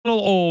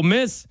Ole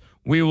Miss.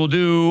 We will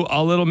do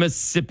a little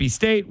Mississippi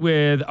State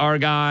with our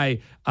guy,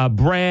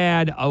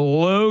 Brad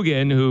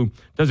Logan, who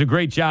does a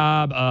great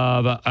job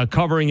of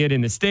covering it in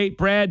the state.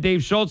 Brad,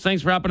 Dave Schultz,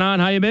 thanks for hopping on.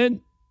 How you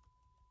been?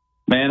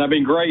 Man, I've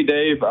been great,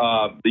 Dave.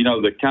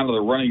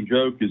 The running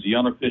joke is the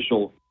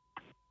unofficial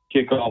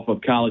kickoff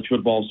of college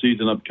football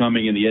season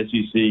upcoming in the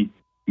SEC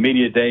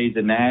Media Days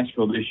in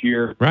Nashville this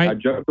year. Right. I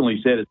jokingly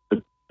said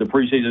the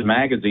preseason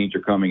magazines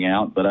are coming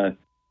out, but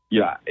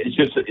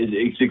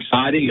it's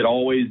exciting. It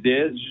always is.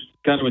 It's just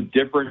kind of a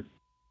different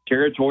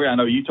territory. I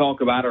know you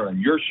talk about it on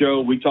your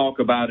show. We talk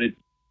about it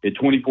at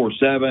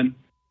 24/7,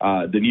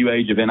 the new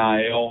age of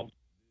NIL.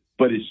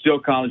 But it's still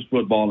college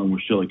football, and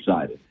we're still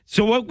excited.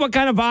 So what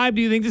kind of vibe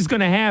do you think this is going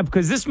to have?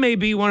 Because this may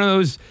be one of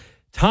those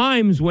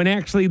times when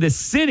actually the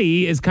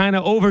city is kind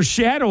of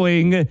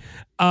overshadowing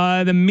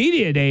the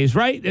media days,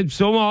 right? And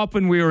so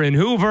often we were in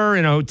Hoover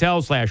in a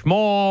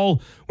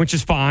hotel/mall, which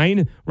is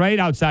fine, right,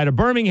 outside of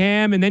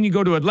Birmingham. And then you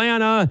go to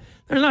Atlanta.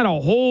 There's not a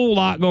whole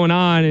lot going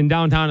on in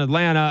downtown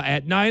Atlanta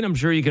at night. I'm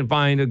sure you can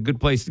find a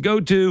good place to go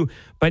to.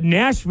 But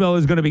Nashville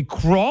is going to be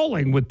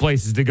crawling with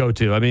places to go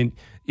to. I mean,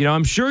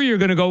 I'm sure you're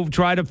going to go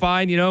try to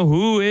find,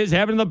 who is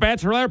having the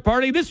bachelorette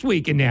party this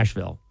week in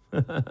Nashville.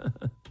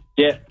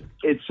 Yeah,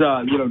 it's,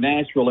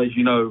 Nashville, as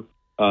you know,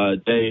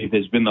 Dave,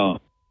 has been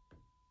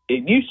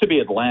it used to be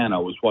Atlanta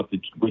was what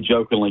we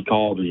jokingly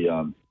call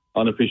the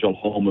unofficial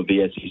home of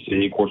the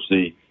SEC. Of course,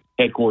 the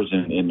headquarters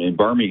in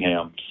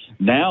Birmingham.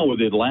 Now with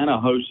Atlanta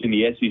hosting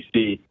the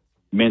SEC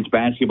men's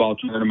basketball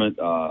tournament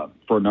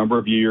for a number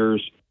of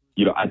years,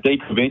 I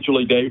think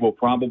eventually, Dave, we'll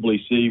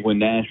probably see when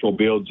Nashville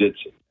builds its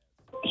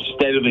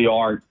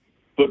state-of-the-art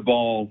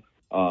football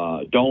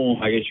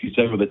dome, I guess you could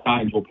say, where the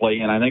Titans will play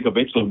in. I think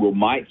eventually we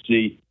might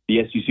see the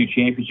SEC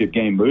championship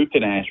game move to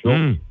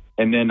Nashville.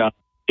 And then,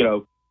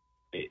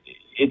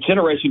 it's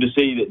interesting to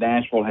see that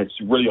Nashville has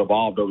really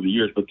evolved over the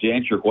years. But to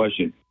answer your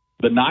question,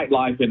 the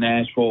nightlife in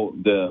Nashville,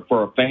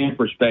 for a fan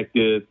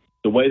perspective,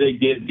 the way they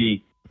did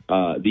the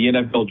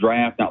NFL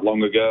draft not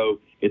long ago,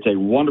 it's a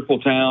wonderful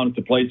town. It's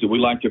a place that we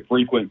like to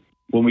frequent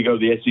when we go to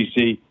the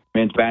SEC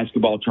men's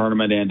basketball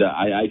tournament, and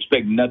I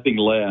expect nothing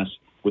less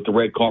with the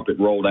red carpet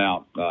rolled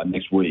out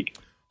next week.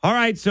 All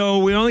right, so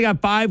we only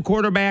got 5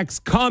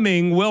 quarterbacks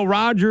coming. Will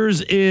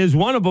Rogers is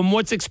one of them.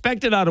 What's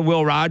expected out of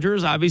Will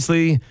Rogers?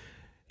 Obviously,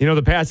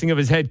 the passing of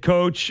his head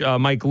coach,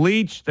 Mike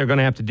Leach. They're going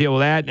to have to deal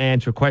with that and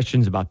answer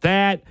questions about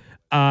that.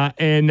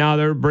 And now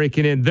they're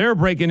breaking in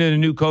a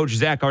new coach,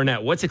 Zach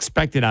Arnett. What's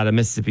expected out of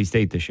Mississippi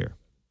State this year?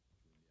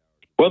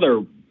 Well,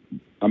 the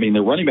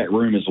running back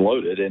room is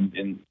loaded,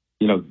 and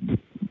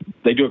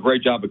they do a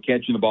great job of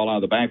catching the ball out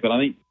of the back. But I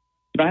think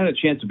I had a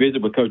chance to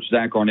visit with Coach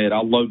Zach Arnett.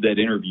 I'll load that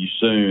interview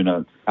soon.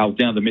 I was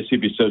down at the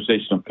Mississippi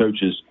Association of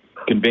Coaches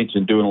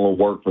convention doing a little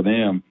work for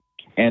them.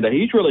 And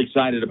he's really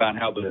excited about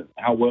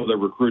how well they're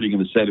recruiting in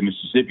the state of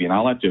Mississippi, and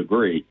I'll have to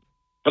agree.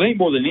 But I think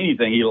more than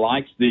anything, he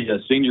likes the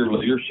senior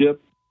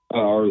leadership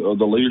or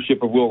the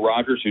leadership of Will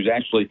Rogers, who's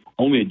actually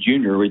only a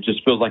junior. It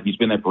just feels like he's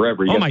been there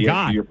forever. Oh, my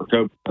God. Year for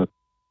coach.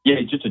 Yeah,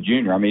 he's just a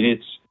junior.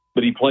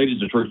 But he played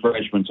as a true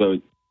freshman, so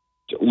it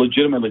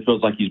legitimately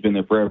feels like he's been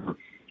there forever.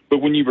 But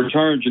when you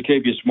return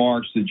Jacavius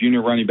Marks, the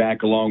junior running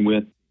back, along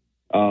with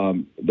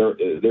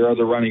their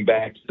other running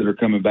backs that are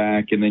coming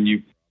back, and then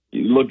you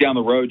look down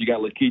the road, you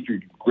got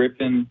Lakeith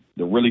Griffin,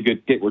 the really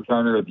good kick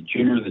returner of the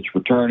junior that's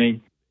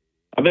returning.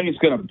 I think it's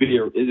going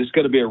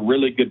to be a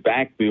really good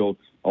backfield,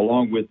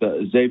 along with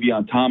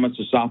Xavier Thomas,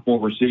 a sophomore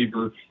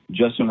receiver,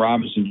 Justin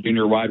Robinson,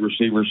 junior wide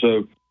receiver.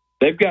 So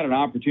they've got an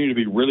opportunity to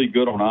be really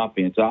good on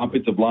offense. The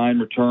offensive line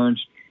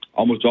returns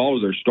almost all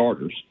of their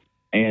starters.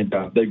 And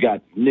they've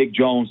got Nick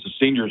Jones, the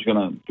senior, is going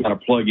to kind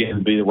of plug in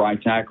and be the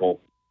right tackle,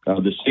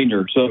 the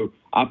senior. So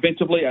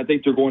offensively, I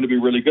think they're going to be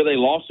really good. They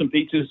lost some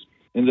pieces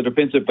in the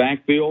defensive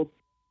backfield.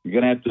 You're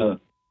going to have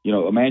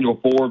to, Emmanuel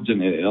Forbes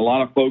and a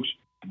lot of folks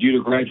due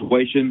to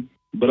graduation.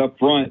 But up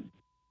front,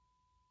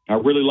 I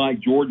really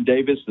like Jordan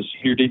Davis, the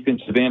senior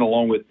defensive end,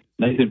 along with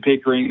Nathan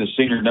Pickering, the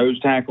senior nose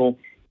tackle.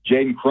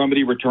 Jaden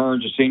Crumity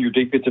returns, a senior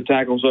defensive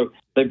tackle. So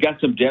they've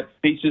got some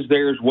depth pieces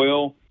there as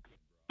well.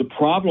 The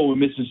problem with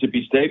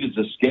Mississippi State is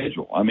the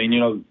schedule.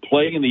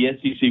 Playing in the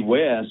SEC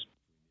West,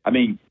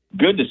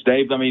 goodness,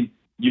 Dave.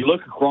 You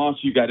look across,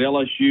 you got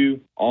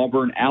LSU,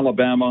 Auburn,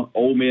 Alabama,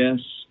 Ole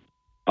Miss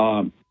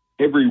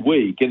every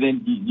week. And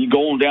then you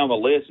go on down the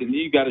list, and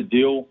you got to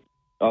deal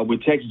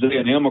with Texas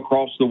A&M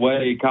across the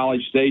way,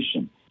 College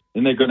Station.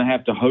 Then they're going to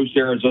have to host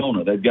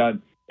Arizona. They've got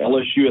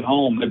LSU at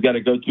home. They've got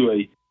to go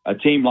to a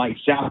team like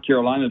South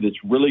Carolina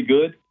that's really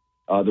good,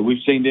 that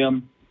we've seen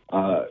them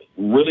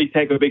really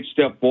take a big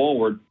step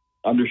forward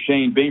under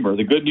Shane Beamer.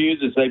 The good news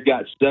is they've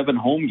got 7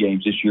 home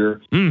games this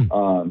year.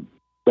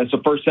 That's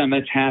the first time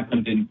that's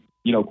happened in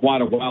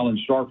quite a while in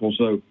Starkville.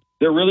 So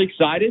they're really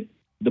excited.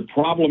 The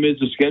problem is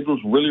the schedule's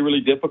really,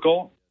 really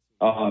difficult.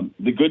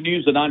 The good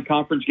news, the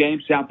non-conference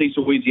games, Southeast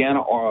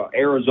Louisiana,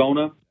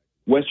 Arizona,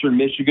 Western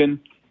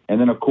Michigan, and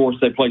then, of course,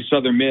 they play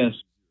Southern Miss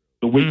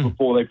the week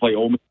before they play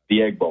Ole Miss at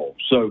the Egg Bowl.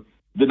 So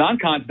the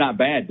non-con's not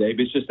bad, Dave.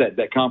 It's just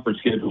that conference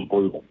schedule's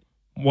brutal.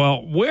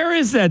 Well, where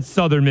is that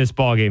Southern Miss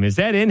ball game? Is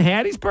that in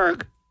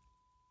Hattiesburg?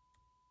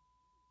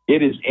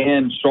 It is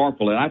in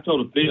Starkville. And I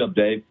told a feed up,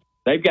 Dave,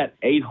 they've got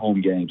 8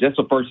 home games. That's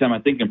the first time I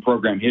think in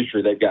program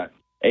history they've got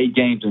 8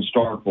 games in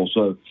Starkville.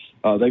 So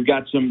they've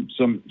got some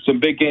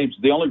big games.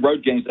 The only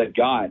road games they've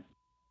got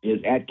is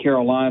at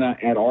Carolina,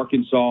 at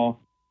Arkansas,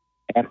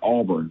 at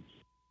Auburn,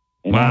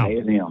 and wow. at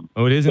A&M.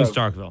 Oh, it is in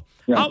Starkville.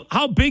 Yeah.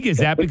 How big is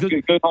that?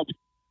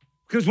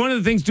 Because one of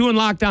the things doing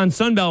Lockdown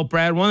Sunbelt,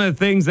 Brad, one of the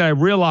things that I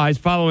realized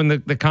following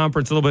the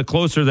conference a little bit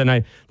closer than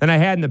I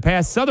had in the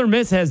past, Southern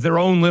Miss has their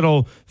own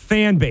little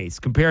fan base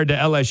compared to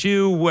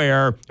LSU,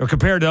 or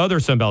compared to other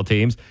Sunbelt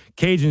teams.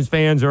 Cajuns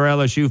fans or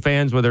LSU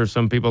fans, whether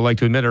some people like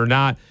to admit it or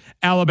not.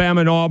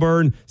 Alabama and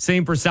Auburn,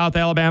 same for South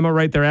Alabama,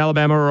 right there.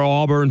 Alabama or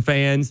Auburn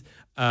fans.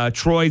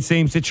 Troy,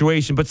 same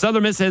situation. But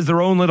Southern Miss has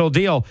their own little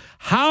deal.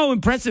 How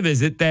impressive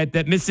is it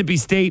that Mississippi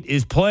State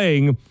is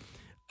playing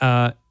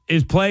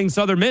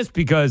Southern Miss?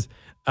 Because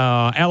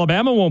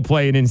Alabama won't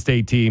play an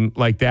in-state team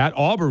like that.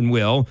 Auburn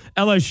will.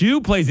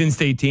 LSU plays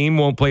in-state team,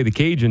 won't play the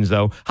Cajuns,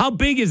 though. How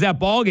big is that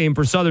ball game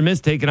for Southern Miss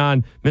taking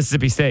on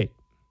Mississippi State?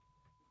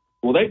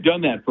 Well, they've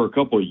done that for a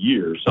couple of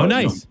years. Oh,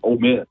 nice. Ole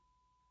Miss.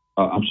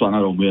 I'm sorry,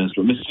 not Ole Miss,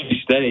 but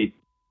Mississippi State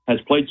has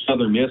played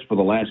Southern Miss for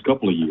the last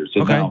couple of years.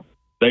 So now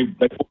they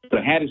go to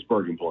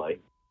Hattiesburg and play,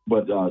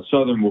 but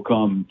Southern will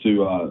come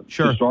to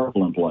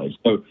Starkville and play.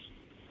 So,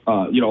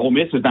 Ole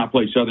Miss has not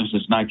played Southern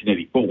since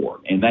 1984,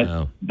 and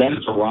that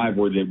is a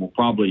rivalry that will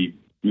probably,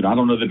 I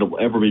don't know that it will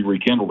ever be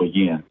rekindled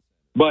again.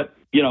 But,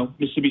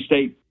 Mississippi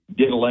State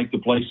did elect to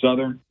play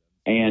Southern,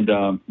 and,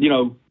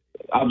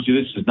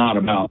 obviously this is not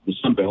about the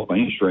Sun Belt by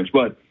any stretch,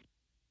 but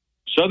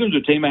Southern's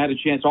a team I had a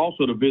chance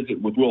also to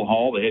visit with Will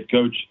Hall, the head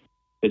coach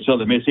at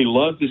Southern Miss. He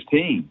loves his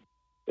team.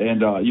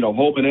 And,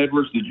 Holman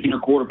Edwards, the junior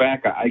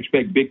quarterback, I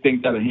expect big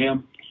things out of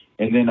him.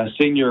 And then a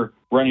senior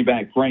running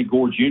back, Frank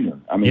Gore Jr.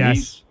 I mean,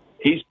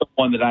 he's the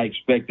one that I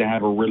expect to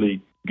have a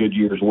really good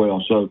year as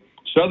well. So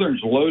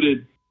Southern's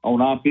loaded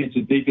on offense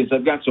and defense.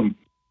 They've got some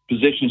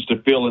positions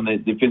to fill in the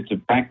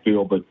defensive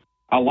backfield, but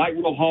I like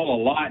Will Hall a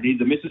lot.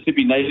 He's a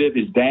Mississippi native.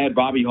 His dad,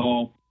 Bobby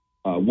Hall,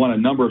 won a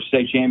number of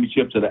state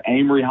championships at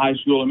Amory High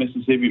School in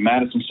Mississippi,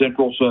 Madison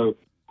Central. So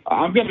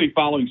I'm going to be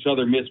following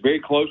Southern Miss very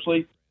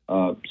closely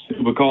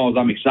because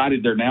I'm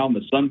excited they're now in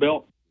the Sun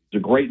Belt. It's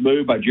a great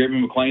move by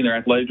Jeremy McClain, their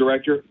athletic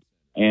director.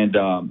 And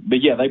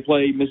they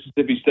play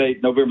Mississippi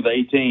State November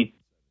the 18th,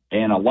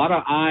 and a lot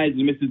of eyes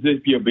in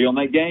Mississippi will be on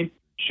that game.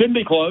 Shouldn't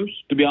be close,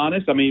 to be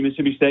honest. I mean,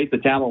 Mississippi State, the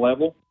talent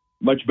level,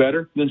 much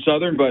better than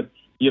Southern, but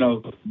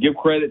give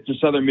credit to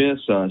Southern Miss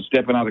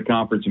stepping out of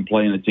conference and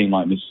playing a team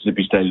like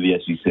Mississippi State of the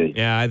SEC.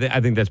 Yeah, I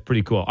think that's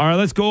pretty cool. All right,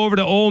 let's go over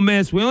to Ole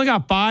Miss. We only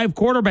got 5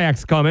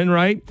 quarterbacks coming,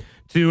 right,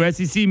 to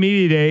SEC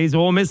Media Days.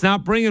 Ole Miss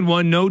not bringing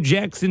one. No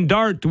Jackson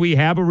Dart. Do we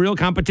have a real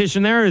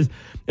competition there? Is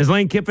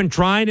Lane Kiffin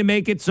trying to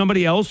make it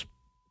somebody else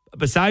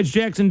besides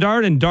Jackson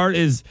Dart? And Dart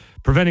is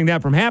preventing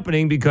that from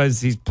happening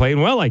because he's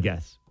playing well, I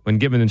guess, when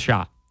given a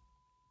shot.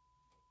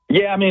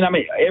 Yeah, I mean,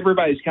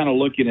 everybody's kind of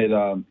looking at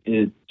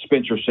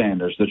Spencer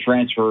Sanders, the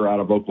transfer out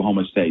of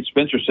Oklahoma State.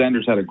 Spencer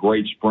Sanders had a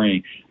great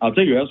spring. I'll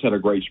tell you who else had a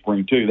great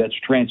spring, too. That's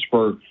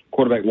transfer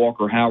quarterback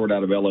Walker Howard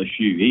out of LSU.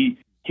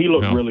 He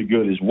looked really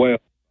good as well.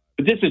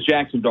 But this is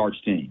Jackson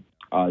Dart's team.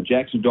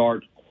 Jackson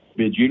Dart,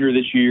 be a junior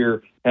this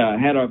year,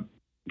 had a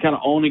kind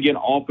of on again,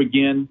 off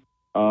again.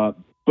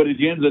 But at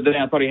the end of the day,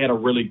 I thought he had a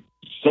really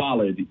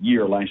solid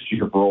year last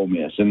year for Ole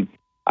Miss. And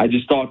I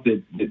just thought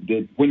that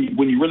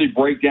when you really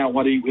break down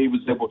what he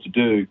was able to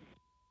do,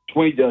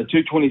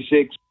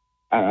 226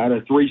 out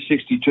of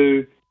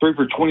 362, threw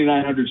for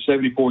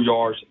 2,974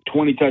 yards,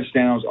 20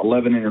 touchdowns,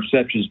 11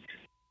 interceptions,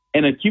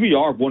 and a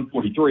QBR of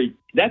 143.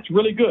 That's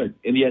really good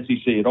in the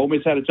SEC. And Ole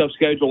Miss had a tough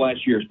schedule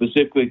last year,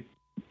 specifically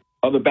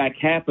of the back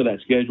half of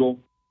that schedule.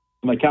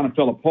 And they kind of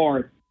fell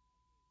apart,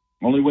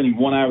 only winning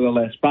 1 out of the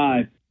last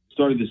 5.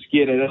 Started the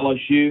skid at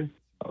LSU,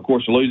 of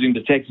course, losing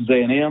to Texas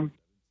A&M.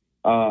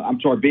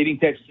 Beating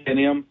Texas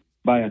A&M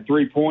by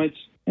 3 points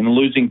and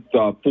losing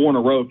 4 in a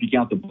row if you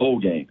count the bowl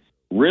game.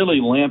 Really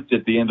limped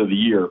at the end of the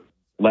year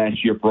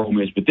last year for Ole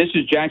Miss. But this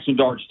is Jackson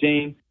Dart's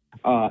team.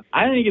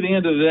 I think at the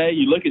end of the day,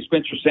 you look at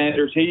Spencer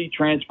Sanders. He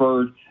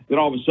transferred. Then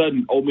all of a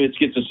sudden, Ole Miss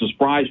gets a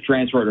surprise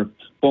transfer to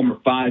former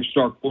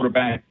 5-star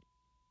quarterback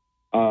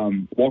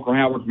Walker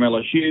Howard from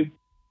LSU.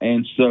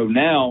 And so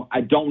now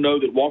I don't know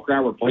that Walker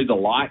Howard plays a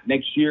lot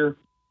next year,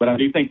 but I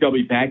do think there'll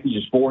be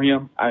packages for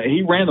him.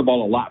 He ran the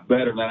ball a lot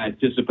better than I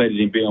anticipated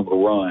him being able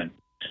to run.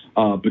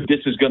 But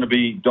this is going to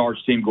be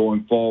Dart's team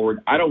going forward.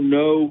 I don't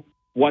know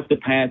what the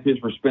path is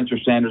for Spencer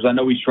Sanders. I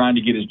know he's trying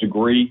to get his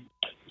degree.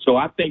 So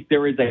I think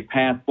there is a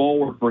path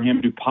forward for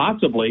him to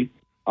possibly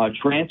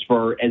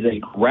transfer as a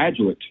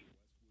graduate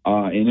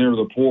and enter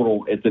the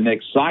portal at the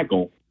next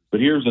cycle. But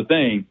here's the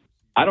thing.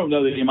 I don't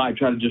know that he might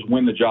try to just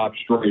win the job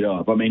straight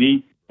up. I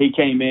mean, he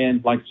came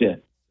in, like I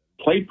said,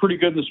 played pretty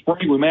good in the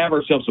spring. We may have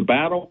ourselves a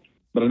battle,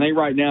 but I think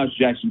right now it's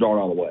Jackson Dart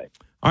all the way.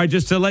 All right,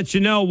 just to let you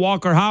know,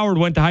 Walker Howard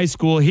went to high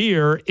school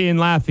here in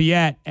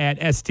Lafayette at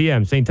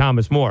STM, St.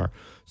 Thomas More.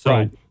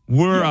 So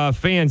we're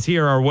fans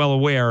here are well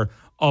aware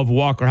of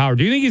Walker Howard.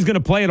 Do you think he's going to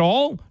play at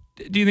all?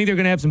 Do you think they're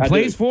going to have some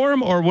plays for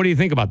him, or what do you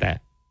think about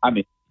that? I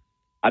mean,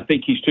 I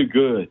think he's too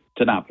good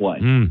to not play.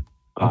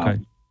 Okay.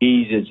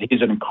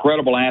 He's an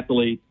incredible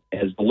athlete,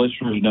 as the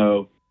listeners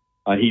know.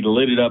 He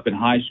lit it up in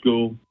high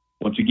school.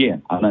 Once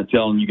again, I'm not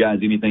telling you guys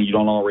anything you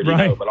don't already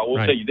know, but I will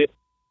tell you this.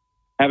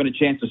 Having a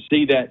chance to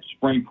see that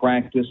spring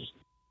practice,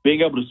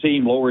 being able to see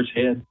him lower his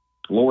head,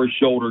 lower his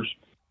shoulders,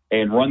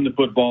 and run the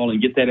football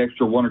and get that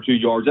extra 1 or 2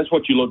 yards, that's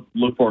what you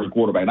look for in a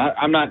quarterback. And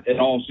I'm not at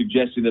all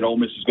suggesting that Ole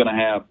Miss is going to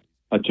have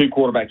a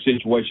 2-quarterback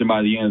situation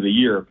by the end of the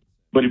year.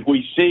 But if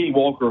we see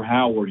Walker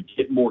Howard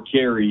get more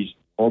carries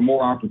or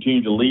more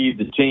opportunity to lead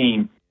the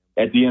team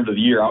at the end of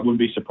the year, I wouldn't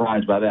be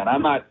surprised by that.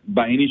 I'm not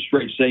by any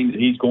stretch saying that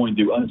he's going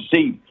to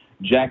unseat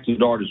Jackson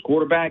Dart as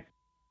quarterback.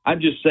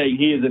 I'm just saying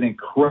he is an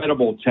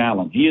incredible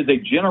talent. He is a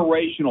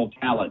generational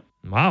talent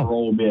for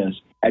Ole Miss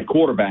at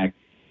quarterback.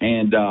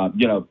 And,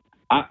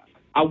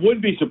 I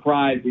wouldn't be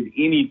surprised if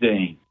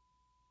anything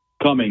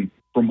coming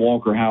from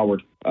Walker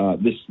Howard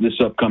this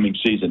upcoming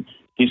season.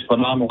 He's a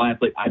phenomenal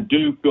athlete. I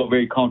do feel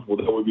very comfortable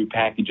that there will be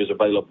packages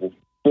available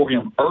for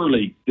him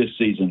early this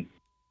season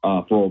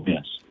for Ole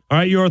Miss. All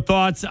right, your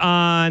thoughts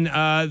on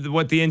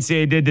what the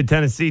NCAA did to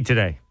Tennessee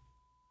today?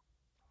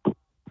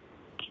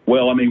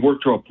 Well, I mean, we're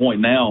to a point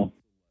now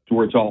to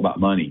where it's all about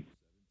money.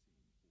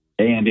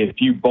 And if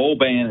you bowl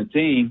ban a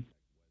team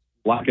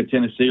like a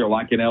Tennessee or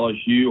like an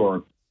LSU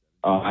or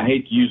I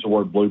hate to use the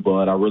word blue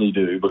blood, I really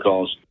do,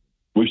 because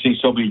we've seen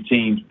so many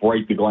teams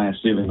break the glass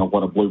ceiling of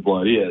what a blue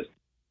blood is.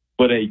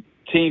 But a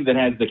team that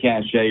has the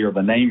cachet or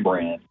the name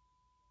brand,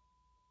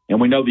 and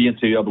we know the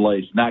NCAA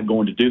is not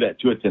going to do that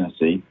to a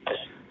Tennessee.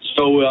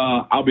 So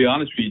I'll be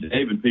honest with you,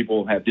 Dave, and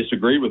people have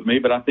disagreed with me,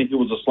 but I think it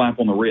was a slap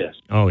on the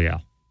wrist. Oh, yeah.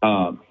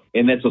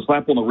 And that's a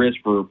slap on the wrist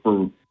for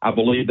I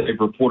believe they've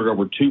reported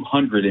over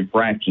 200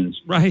 infractions.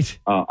 Right.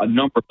 A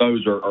number of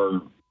those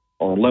are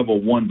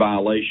level 1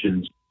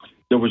 violations.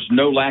 There was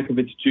no lack of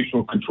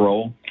institutional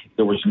control.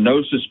 There was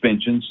no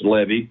suspensions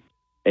levied,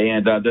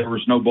 and there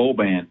was no bowl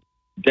ban.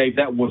 Dave,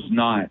 that was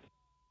not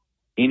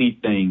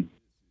anything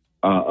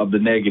of the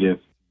negative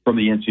from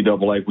the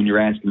NCAA when you're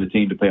asking the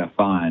team to pay a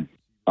fine.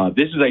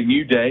 This is a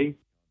new day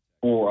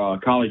for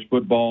college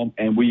football,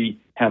 and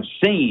we have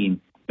seen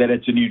that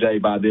it's a new day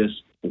by this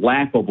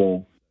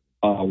laughable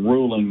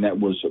ruling that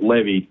was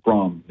levied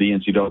from the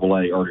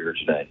NCAA earlier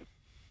today.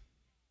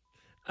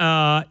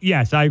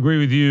 Yes, I agree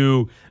with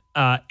you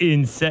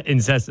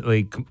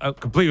incessantly.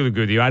 Completely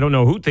agree with you. I don't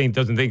know who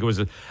doesn't think it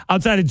was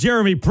outside of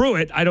Jeremy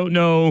Pruitt. I don't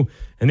know,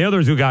 and the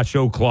others who got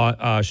show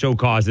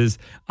causes.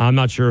 I'm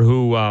not sure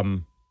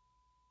who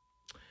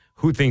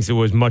thinks it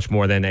was much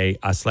more than a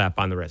slap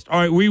on the wrist. All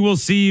right, we will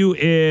see you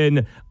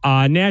in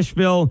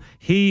Nashville.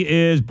 He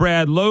is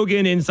Brad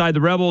Logan, Inside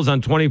the Rebels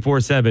on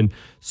 24/7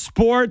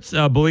 Sports,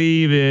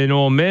 Believe in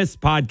Ole Miss,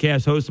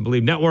 podcast host of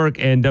Believe Network,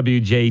 and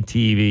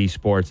WJTV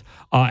Sports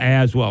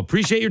as well.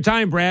 Appreciate your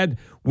time, Brad.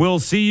 We'll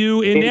see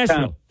you in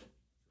Nashville.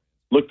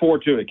 Look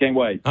forward to it. Can't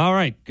wait. All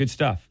right, good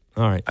stuff.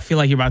 All right. I feel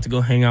like you're about to go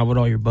hang out with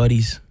all your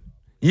buddies.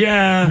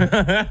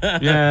 Yeah.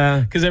 Yeah.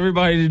 Because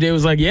everybody today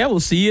was like, yeah, we'll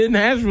see you in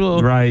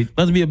Nashville. Right.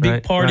 About to be a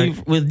big party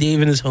with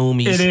Dave and his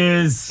homies. It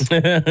is.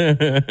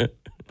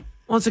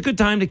 Well, it's a good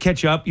time to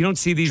catch up. You don't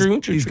see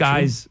these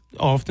guys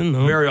often,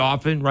 though. Very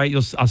often, right?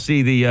 I'll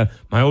see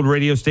my old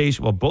radio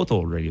station, well, both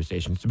old radio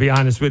stations, to be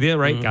honest with you,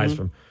 right? Mm-hmm. Guys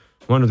from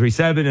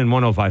 103.7 and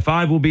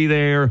 105.5 will be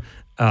there.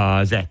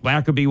 Zach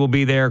Blackerby will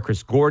be there.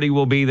 Chris Gordy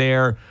will be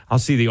there. I'll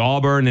see the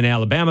Auburn and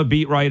Alabama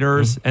beat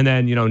writers. Mm-hmm. And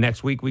then,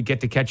 next week we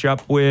get to catch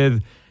up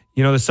with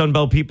the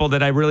Sunbelt people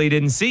that I really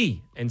didn't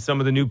see, and some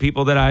of the new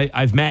people that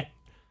I've met,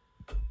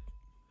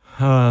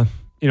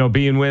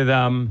 being with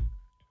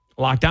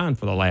Locked On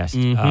for the last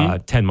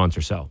 10 months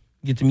or so.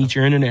 Get to meet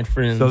your internet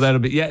friends. So that'll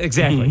be,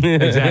 exactly.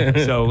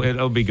 Exactly. So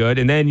it'll be good.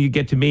 And then you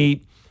get to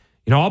meet,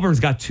 Auburn's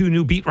got 2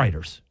 new beat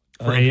writers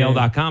for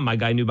AL.com. My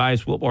guy,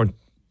 Nubias Wilborn,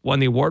 won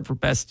the award for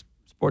best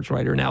sports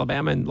writer in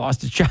Alabama and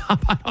lost his job.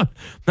 I'm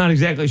not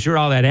exactly sure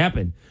how that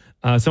happened.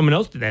 Someone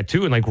else did that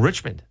too in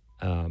Richmond.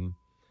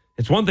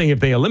 It's one thing if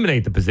they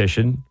eliminate the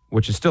position,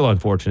 which is still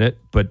unfortunate,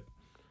 but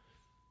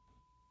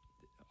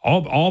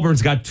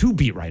Auburn's got 2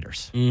 beat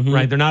writers,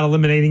 right? They're not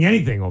eliminating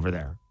anything over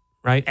there,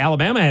 right?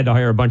 Alabama had to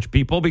hire a bunch of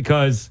people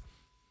because,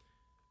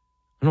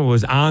 I don't know, it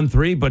was on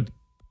 3, but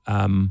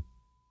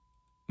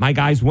the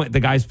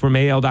guys from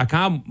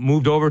AL.com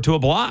moved over to a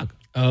blog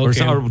or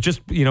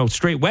just,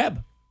 straight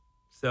web.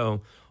 So,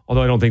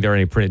 although I don't think there are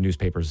any printed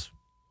newspapers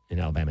in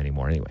Alabama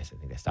anymore anyways. I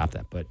think they stopped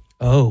that, but.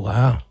 Oh,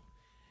 wow.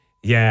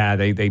 Yeah,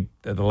 the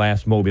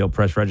last Mobile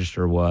Press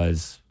Register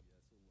was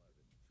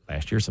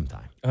last year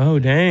sometime. Oh,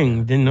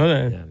 dang. Didn't know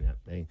that. Yeah,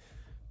 they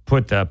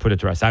put it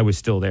to rest. I was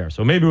still there.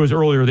 So maybe it was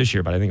earlier this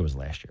year, but I think it was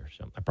last year.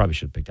 So I probably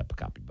should have picked up a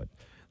copy, but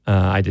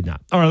I did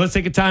not. All right, let's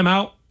take a time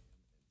out.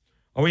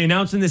 Are we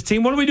announcing this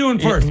team? What are we doing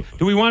first?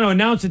 Do we want to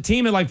announce a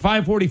team at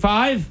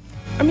 5:45?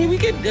 I mean, we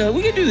could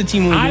do the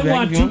team when we get back. I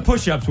want 2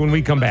 push-ups when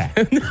we come back.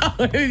 No,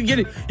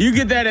 you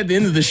get that at the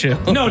end of the show.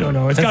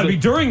 No. It's got to be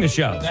during the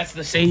show. That's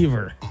the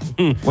saver.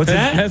 What's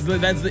that?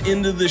 That's the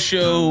end of the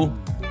show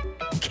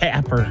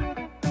capper.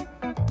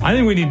 I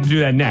think we need to do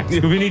that next.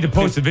 We need to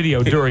post a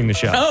video during the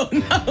show. Oh,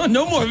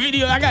 no more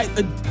video. I got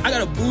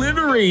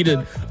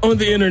obliterated on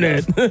the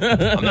internet.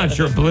 I'm not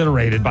sure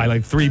obliterated by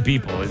like 3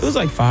 people. It was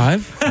like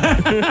 5.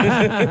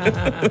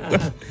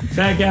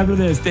 Back after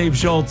this, Dave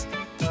Schultz,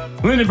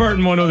 Lyndon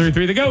Burton,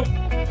 103.3 The GOAT.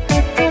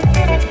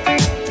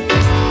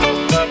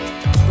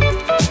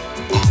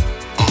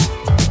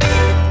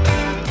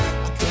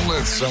 Don't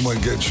let someone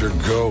get your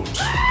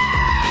goat.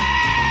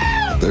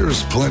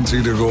 There's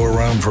plenty to go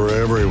around for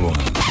everyone.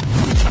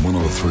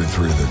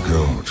 103.3 The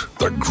GOAT,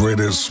 the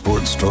greatest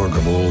sports talk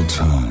of all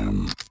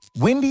time.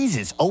 Wendy's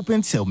is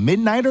open till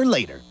midnight or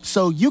later,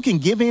 so you can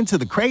give in to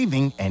the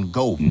craving and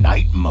go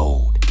night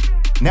mode.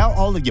 Now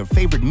all of your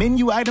favorite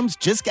menu items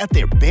just got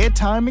their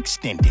bedtime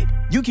extended.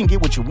 You can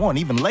get what you want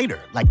even later,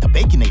 like the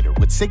Baconator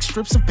with 6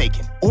 strips of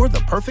bacon, or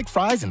the perfect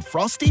fries and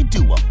Frosty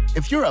Duo.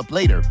 If you're up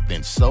later,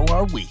 then so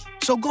are we.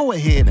 So go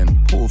ahead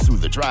and pull through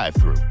the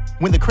drive-thru.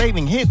 When the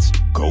craving hits,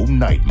 go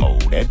night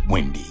mode at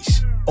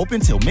Wendy's.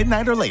 Open till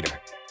midnight or later.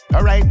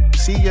 All right,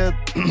 see ya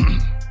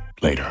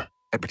later.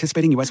 At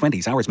participating U.S.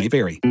 Wendy's, hours may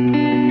vary.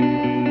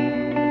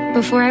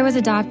 Before I was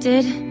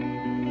adopted,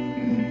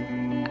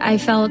 I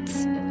felt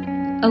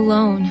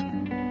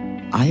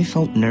alone. I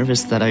felt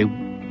nervous that I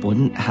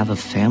wouldn't have a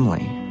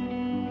family.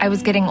 I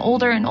was getting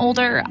older and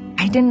older.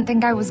 I didn't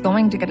think I was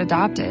going to get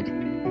adopted.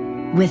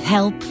 With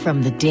help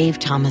from the Dave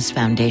Thomas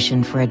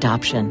Foundation for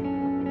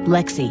Adoption,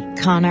 Lexi,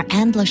 Connor,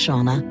 and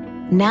LaShawna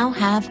now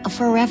have a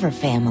forever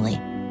family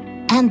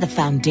and the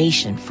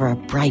foundation for a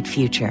bright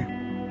future.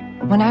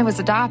 When I was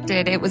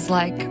adopted, it was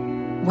like,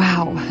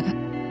 wow,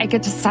 I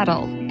get to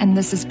settle, and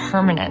this is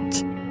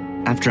permanent.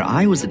 After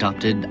I was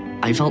adopted,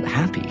 I felt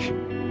happy.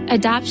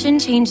 Adoption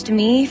changed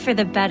me for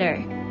the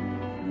better.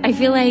 I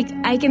feel like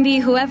I can be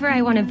whoever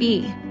I want to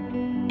be.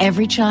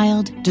 Every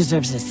child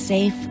deserves a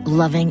safe,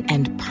 loving,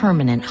 and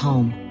permanent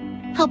home.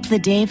 Help the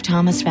Dave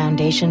Thomas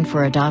Foundation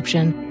for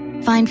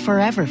Adoption find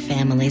forever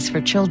families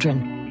for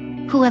children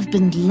who have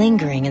been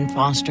lingering in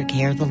foster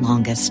care the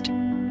longest.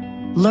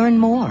 Learn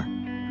more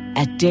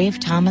at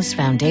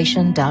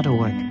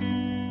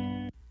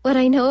davethomasfoundation.org. What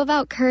I know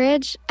about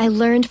courage, I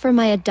learned from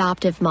my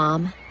adoptive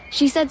mom.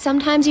 She said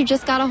sometimes you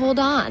just gotta hold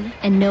on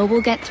and know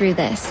we'll get through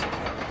this.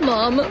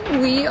 Mom,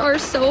 we are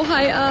so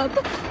high up.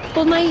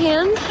 Hold my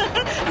hand.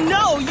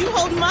 No, you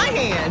hold my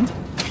hand.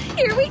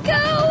 Here we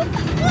go.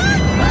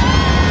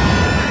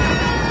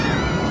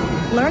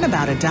 Learn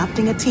about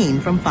adopting a teen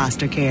from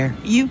foster care.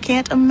 You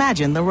can't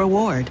imagine the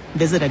reward.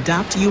 Visit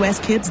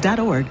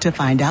adoptuskids.org to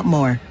find out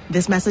more.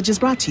 This message is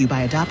brought to you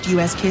by Adopt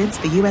U.S. Kids,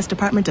 the U.S.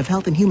 Department of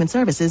Health and Human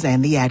Services,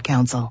 and the Ad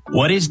Council.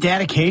 What is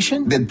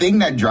dedication? The thing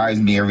that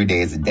drives me every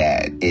day as a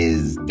dad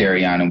is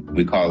Dariana.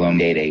 We call him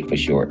Day-Day for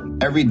short.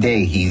 Every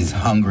day he's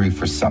hungry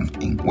for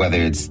something, whether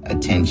it's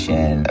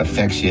attention,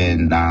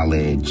 affection,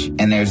 knowledge.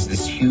 And there's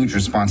this huge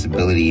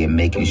responsibility in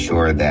making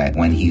sure that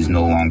when he's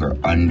no longer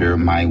under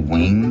my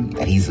wing,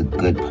 that he's a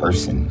good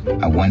person.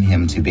 I want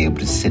him to be able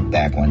to sit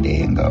back one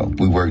day and go,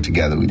 we worked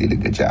together, we did a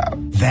good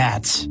job.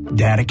 That's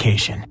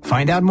dedication.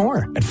 Find out more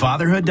at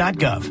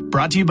fatherhood.gov.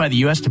 Brought to you by the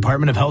U.S.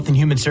 Department of Health and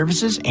Human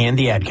Services and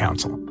the Ad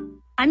Council.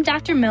 I'm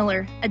Dr.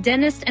 Miller, a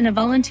dentist and a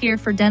volunteer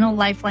for Dental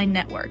Lifeline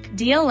Network.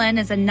 DLN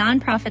is a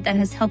nonprofit that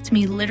has helped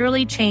me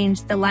literally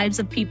change the lives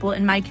of people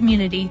in my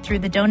community through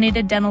the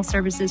Donated Dental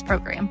Services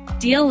Program.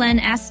 DLN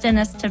asks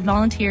dentists to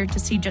volunteer to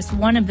see just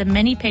one of the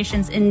many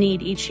patients in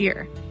need each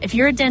year. If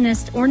you're a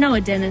dentist or know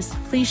a dentist,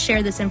 please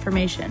share this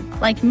information.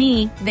 Like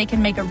me, they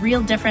can make a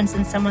real difference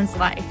in someone's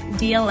life.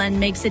 DLN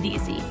makes it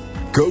easy.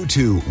 Go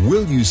to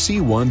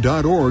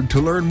willyouseeone.org to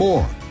learn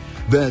more.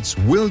 That's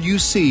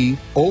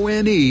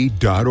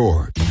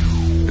willyouseeone.org.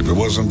 If it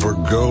wasn't for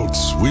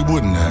goats, we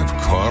wouldn't have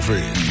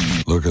coffee.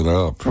 Look it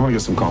up. I want to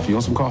get some coffee. You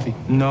want some coffee?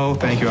 No,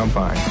 thank you. I'm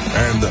fine.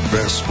 And the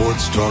best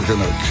sports talk in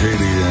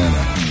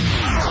Acadiana.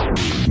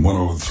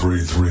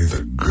 103.3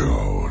 The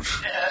GOAT.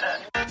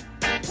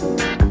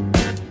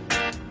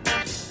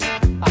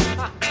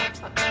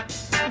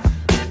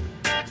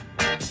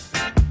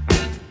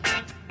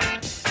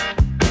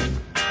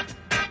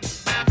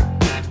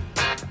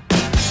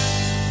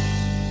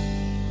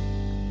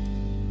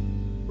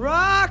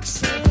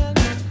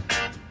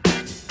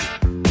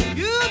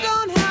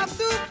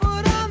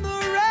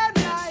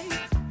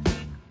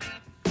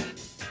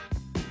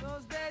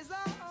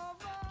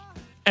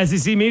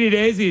 SEC Media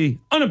Days, the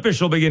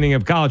unofficial beginning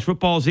of college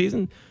football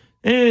season.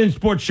 And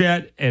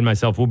SportsChat and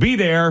myself will be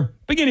there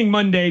beginning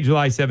Monday,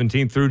 July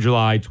 17th through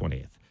July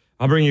 20th.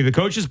 I'll bring you the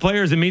coaches,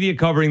 players, and media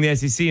covering the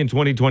SEC in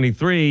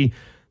 2023.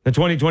 The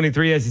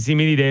 2023 SEC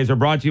Media Days are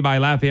brought to you by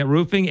Lafayette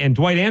Roofing and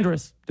Dwight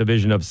Andrus,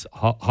 division of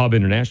Hub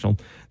International.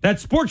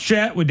 That's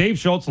SportsChat with Dave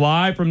Schultz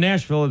live from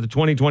Nashville at the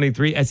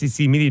 2023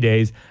 SEC Media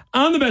Days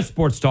on the best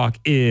sports talk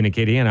in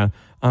Acadiana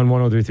on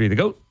 103.3 The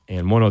GOAT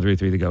and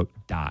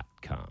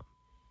 103.3thegoat.com.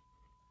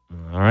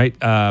 All right.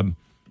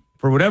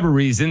 For whatever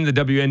reason, the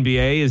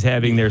WNBA is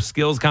having their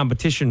skills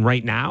competition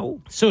right now.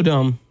 So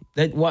dumb.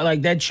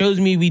 That shows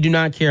me we do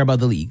not care about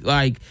the league.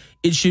 Like,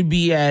 it should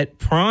be at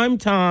prime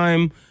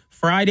time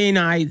Friday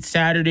night,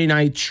 Saturday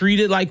night, treat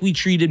it like we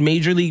treated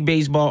Major League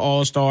Baseball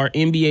All-Star,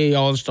 NBA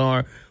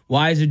All-Star.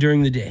 Why is it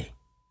during the day?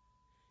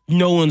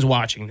 No one's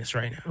watching this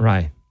right now.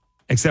 Right.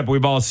 Except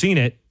we've all seen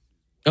it.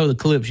 Oh, the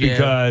clips, yeah.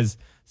 Because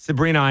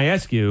Sabrina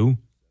Ionescu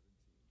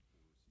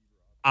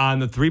on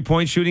the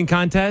three-point shooting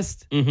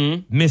contest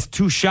missed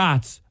 2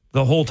 shots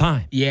the whole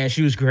time. Yeah,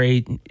 she was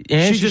great.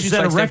 And she just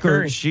set a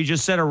record. She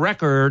just set a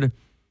record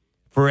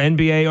for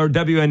NBA or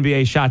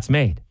WNBA shots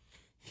made.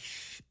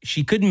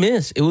 She couldn't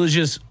miss. It was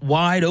just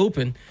wide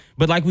open.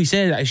 But like we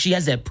said, she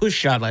has that push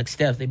shot like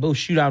Steph. They both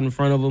shoot out in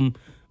front of them,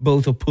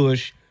 both a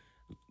push.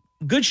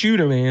 Good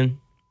shooter, man.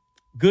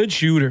 Good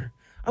shooter.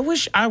 I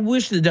wish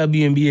the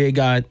WNBA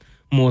got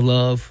more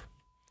love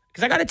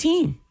because I got a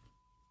team.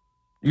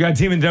 You got a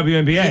team in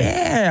WNBA?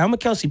 Yeah, I'm a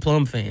Kelsey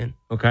Plum fan.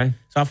 Okay.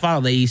 So I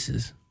follow the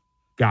Aces.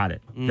 Got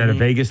it. Is that a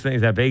Vegas thing?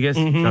 Is that Vegas?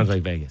 Sounds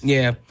like Vegas.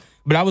 Yeah.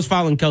 But I was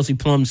following Kelsey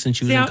Plum since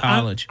she was in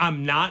college.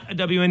 I'm not a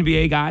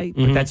WNBA guy,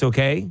 but that's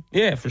okay.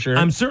 Yeah, for sure.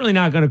 I'm certainly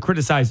not going to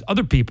criticize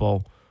other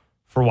people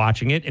for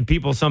watching it. And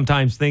people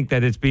sometimes think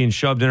that it's being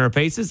shoved in our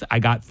faces. I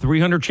got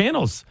 300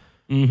 channels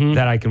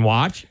that I can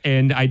watch,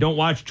 and I don't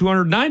watch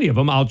 290 of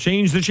them. I'll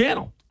change the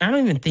channel. I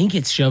don't even think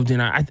it's shoved in.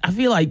 I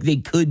feel like they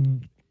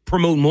could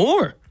promote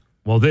more.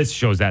 Well, this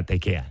shows that they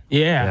can.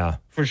 Yeah.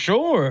 For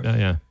sure.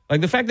 Yeah.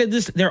 Like the fact that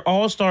their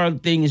all-star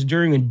thing is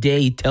during a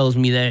day tells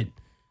me that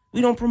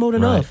we don't promote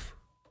enough.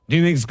 Do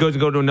you think it's good to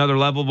go to another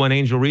level when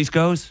Angel Reese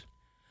goes?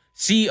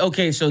 See,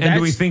 okay, so do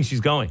we think she's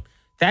going?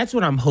 That's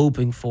what I'm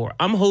hoping for.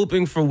 I'm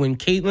hoping for when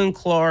Caitlin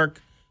Clark,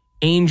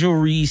 Angel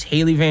Reese,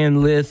 Haley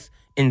Van Lith,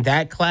 and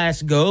that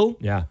class go.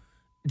 Yeah.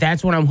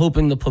 That's when I'm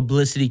hoping the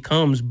publicity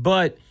comes.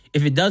 But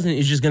if it doesn't,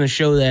 it's just going to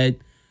show that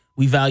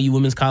we value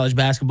women's college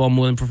basketball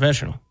more than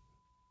professional.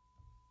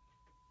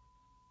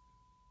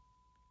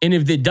 And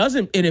if it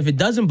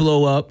doesn't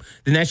blow up,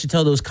 then that should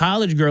tell those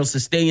college girls to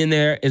stay in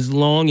there as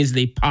long as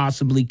they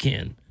possibly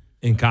can.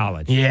 In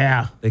college.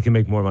 Yeah. They can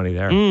make more money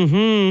there.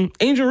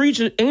 Angel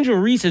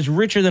Reese is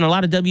richer than a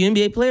lot of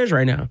WNBA players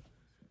right now.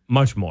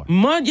 Much more.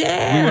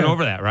 Yeah. We went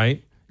over that,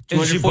 right?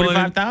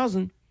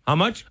 $245,000. How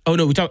much? Oh,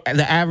 no, we talk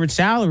the average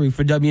salary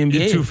for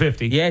WNBA.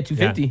 $250. Yeah,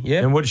 $250.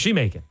 Yeah. And what is she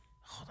making?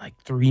 Oh,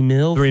 like $3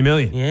 million. $3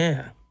 million.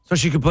 Yeah. So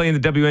she could play in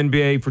the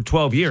WNBA for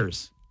 12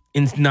 years.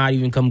 And not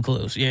even come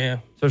close. Yeah.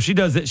 So if she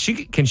does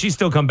it, can she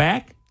still come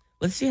back?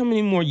 Let's see how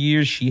many more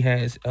years she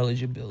has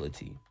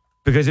eligibility.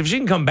 Because if she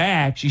can come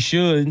back, she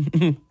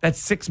should.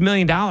 That's $6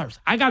 million.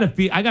 I got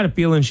a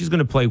feeling she's going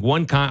to play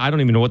one I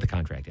don't even know what the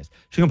contract is.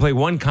 She's going to play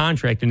one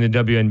contract in the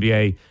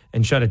WNBA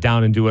and shut it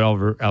down and do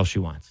whatever else she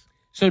wants.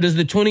 So does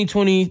the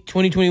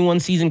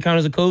 2020-2021 season count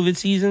as a COVID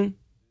season?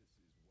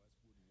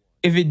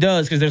 If it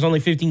does, because there's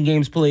only 15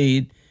 games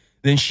played,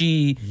 then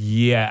she...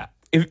 Yeah.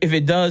 If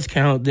it does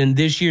count, then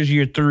this year's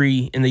year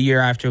 3 and the year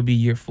after will be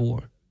year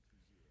 4.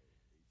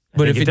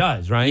 But if it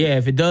does, right? Yeah,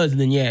 if it does,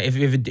 then yeah. If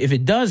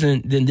it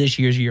doesn't, then this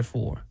year's year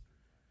 4.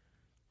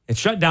 It's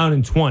shut down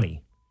in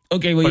 20.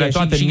 Okay, well, but yeah. I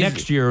thought the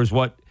next year is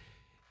what...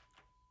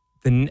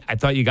 I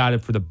thought you got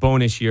it for the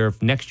bonus year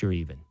of next year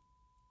even.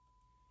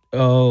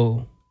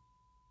 Oh.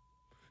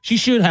 She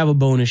should have a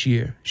bonus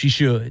year. She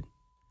should.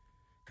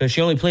 Because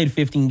she only played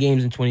 15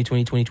 games in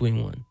 2020,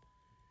 2021.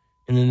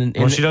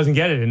 And she doesn't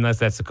get it unless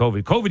that's the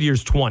COVID. COVID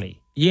year's 20.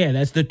 Yeah,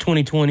 that's the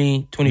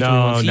 2020,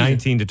 2021 season.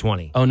 19 to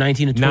 20. Oh,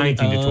 19 to 20.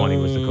 19 to 20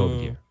 was the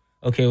COVID year.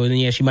 Okay, well then,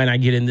 yeah, she might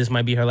not get it, and this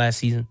might be her last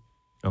season.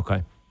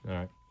 Okay. All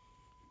right.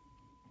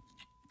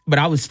 But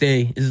I would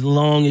stay as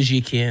long as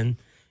you can.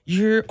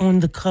 You're on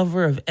the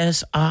cover of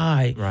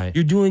SI. Right.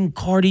 You're doing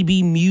Cardi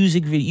B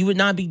music video. You would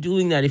not be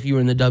doing that if you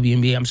were in the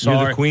WNBA. I'm sorry.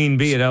 You're the queen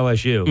bee at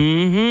LSU.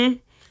 Mm-hmm.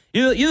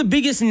 You're the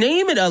biggest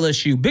name at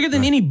LSU. Bigger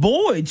than any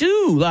boy,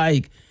 too.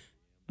 Like...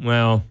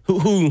 Well,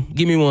 who?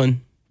 Give me one.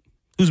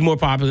 Who's more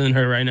popular than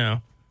her right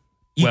now?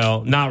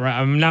 Not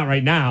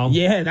right now.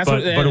 Yeah, that's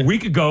but a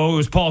week ago it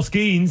was Paul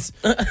Skeens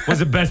was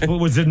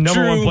the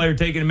number one player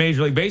taken in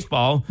Major League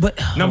Baseball. But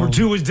number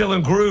 2 was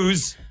Dylan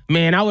Cruz.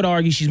 Man, I would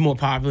argue she's more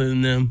popular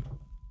than them.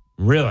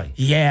 Really?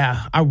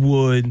 Yeah, I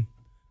would.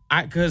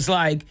 Because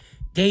like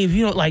Dave,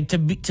 you know, like to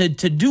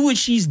do what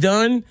she's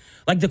done.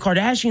 Like the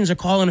Kardashians are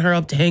calling her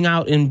up to hang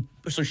out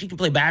so she can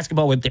play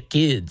basketball with their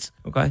kids.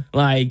 Okay,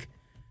 like.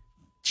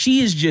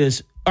 She is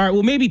just, all right,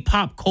 well, maybe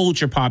pop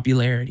culture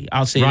popularity.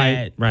 I'll say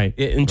that. Right.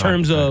 In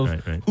terms of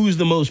who's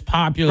the most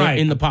popular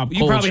in the pop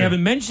culture. You probably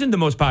haven't mentioned the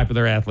most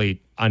popular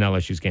athlete on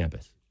LSU's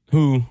campus.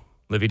 Who?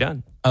 Livy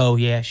Dunn. Oh,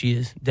 yeah, she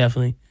is.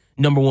 Definitely.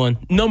 Number one.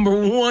 Number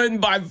one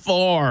by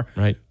far.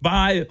 Right.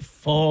 By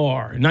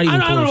far. Not even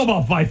close. I don't know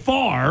about by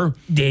far.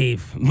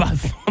 Dave. By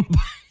far.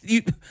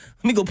 Let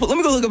me go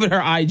look up at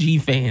her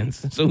IG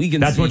fans so we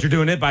can That's see. what you're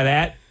doing it by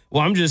that?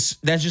 Well,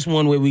 that's just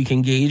one way we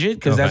can gauge it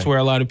because that's where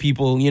a lot of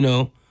people,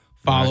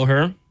 follow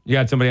her. You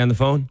got somebody on the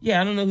phone? Yeah,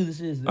 I don't know who this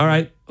is. All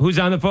right. Who's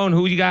on the phone?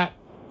 Who you got?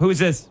 Who is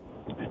this?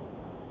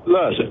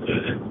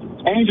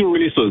 Listen, Angel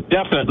Reese was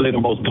definitely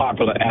the most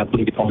popular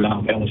athlete on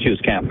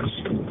LSU's campus.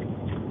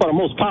 But the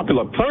most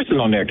popular person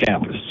on their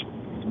campus,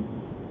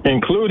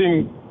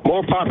 including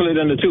More popular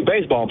than the two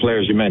baseball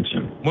players you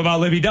mentioned. What about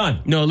Livy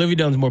Dunn? No, Livy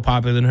Dunn's more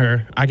popular than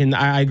her.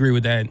 I agree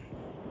with that.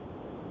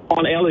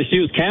 On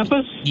LSU's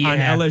campus? On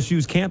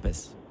LSU's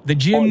campus. The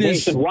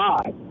gymnast.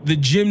 Nationwide. The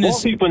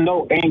gymnast. More people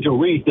know Angel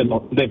Reese than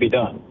Livy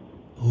Dunn.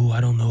 Oh,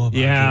 I don't know about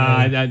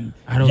that.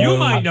 I don't know. You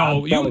might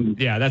know.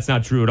 Yeah, that's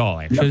not true at all,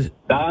 actually.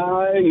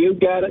 You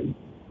got it.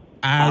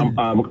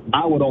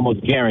 I would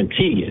almost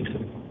guarantee it.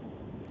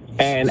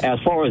 And as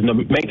far as the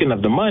making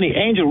of the money,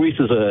 Angel Reese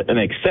is an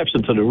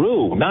exception to the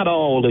rule. Not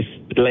all the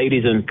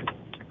ladies in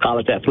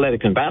college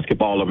athletics and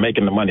basketball are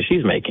making the money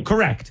she's making.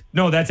 Correct.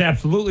 No, that's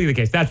absolutely the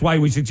case. That's why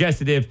we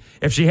suggested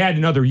if she had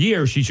another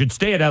year, she should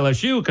stay at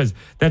LSU because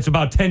that's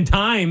about 10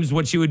 times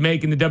what she would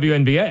make in the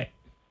WNBA.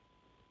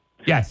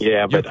 Yes.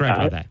 Yeah, you're correct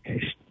about that.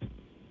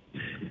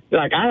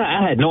 Like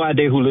I had no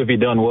idea who Livy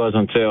Dunn was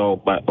until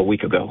about a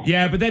week ago.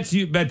 Yeah, but that's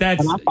you. But that's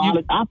and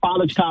I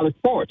followed college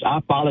sports. I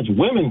followed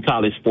women's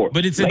college sports.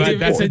 But it's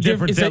a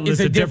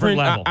different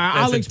level.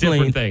 I'll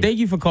explain. Thing. Thank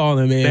you for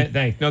calling, man.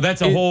 Thanks. No,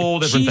 that's a whole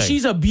different thing.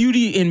 She's a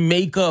beauty and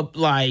makeup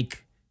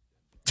like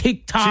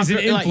TikTok. She's an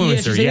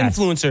influencer. She's an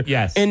influencer.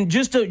 Yes. And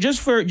just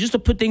to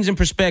put things in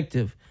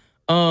perspective,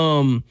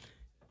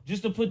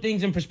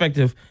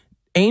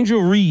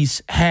 Angel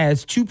Reese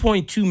has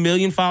 2.2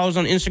 million followers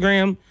on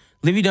Instagram.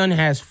 Livy Dunn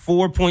has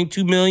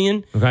 4.2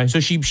 million. Okay. So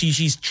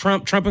she's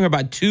trumping her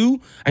by 2.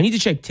 I need to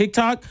check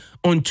TikTok.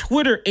 On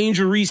Twitter,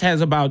 Angel Reese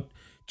has about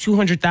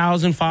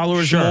 200,000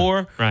 followers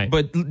more. Right.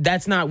 But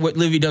that's not what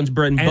Livy Dunn's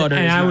bread and butter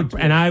is.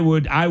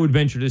 I would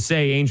venture to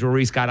say Angel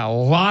Reese got a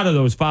lot of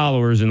those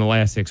followers in the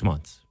last 6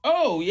 months.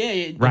 Oh,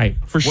 yeah. Right.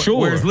 For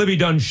sure. Whereas Livy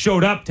Dunn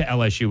showed up to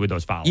LSU with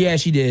those followers. Yeah,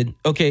 she did.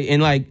 Okay,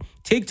 and like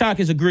TikTok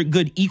is a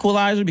good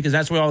equalizer because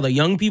that's where all the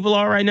young people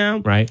are right now.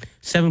 Right.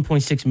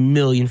 7.6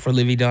 million for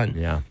Livy Dunn.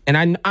 Yeah.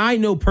 And I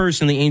know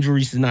personally Angel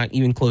Reese is not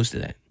even close to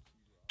that.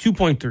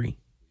 2.3.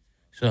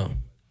 So,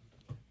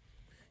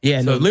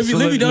 yeah,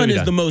 Livy Dunn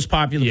is the most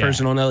popular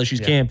person on LSU's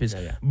campus.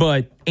 Yeah.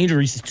 But Angel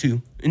Reese is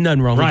 2.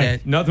 Nothing wrong with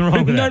that. Nothing wrong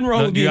with that. Nothing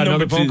wrong with being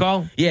number 2. You got another phone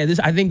call? Yeah,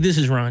 I think this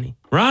is Ronnie.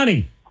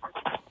 Ronnie.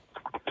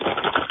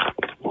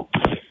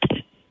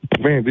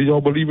 Man, do y'all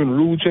believe in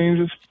rule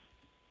changes?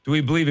 Do we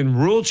believe in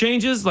rule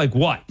changes? Like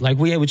what? Like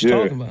what you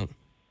talking about?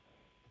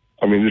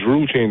 I mean, just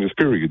rule changes,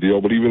 period. Do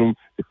y'all believe in them?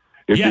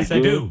 Yes,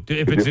 I do.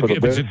 If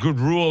it's a good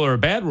rule or a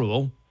bad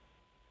rule,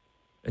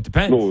 it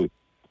depends. No,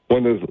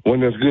 when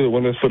that's good,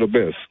 when that's for the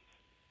best.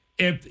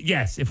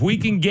 If we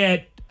can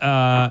get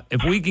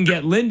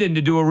Lyndon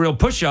to do a real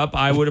push-up,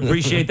 I would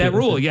appreciate that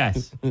rule.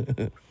 Yes.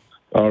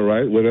 All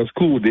right. Well, that's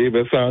cool, Dave.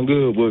 That sounds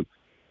good. But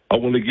I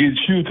want to get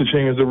you to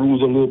change the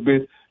rules a little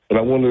bit, and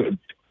I want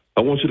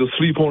you to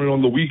sleep on it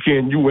on the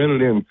weekend. You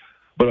enter in,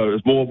 but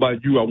it's more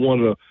about you. I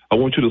want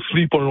you to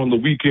sleep on it on the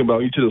weekend, but I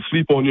want you to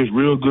sleep on this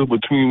real good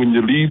between when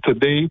you leave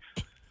today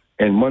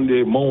and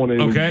Monday morning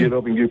when you get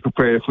up and get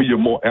prepared for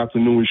your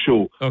afternoon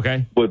show.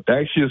 Okay. But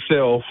ask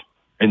yourself,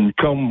 and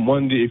come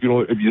Monday, if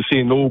you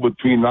say no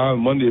between now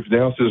and Monday, if the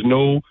answer is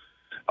no,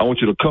 I want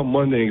you to come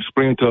Monday and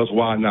explain to us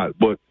why not.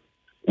 But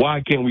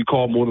why can't we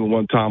call more than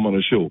one time on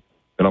the show?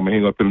 And I'm going to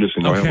hang up and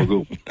listen. Y'all have a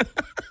good one.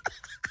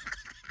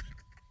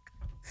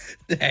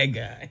 That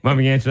guy. Want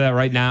me to answer that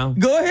right now?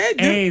 Go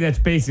ahead. That's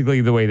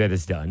basically the way that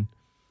it's done.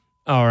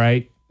 All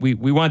right. We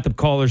want the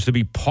callers to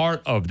be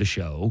part of the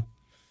show.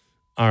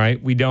 All right.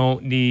 We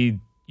don't need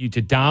you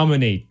to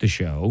dominate the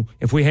show.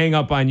 If we hang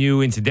up on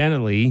you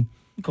incidentally,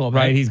 call back.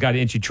 Right, he's got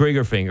an itchy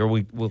trigger finger,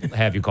 we'll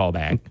have you call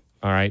back.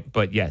 All right.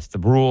 But yes, the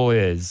rule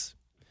is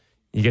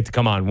you get to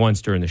come on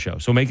once during the show.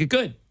 So make it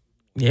good.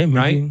 Yeah,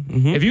 right?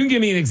 Mm-hmm. If you can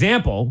give me an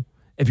example,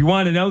 if you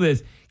want to know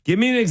this, give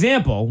me an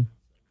example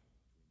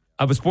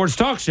of a sports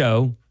talk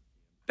show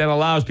that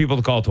allows people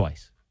to call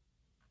twice.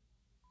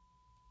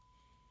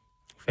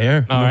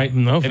 Fair. All right.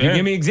 No, if you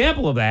give me an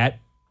example of that,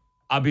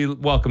 I'll be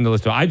welcome to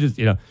listen to it. I just,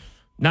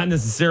 not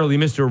necessarily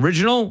Mr.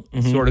 Original,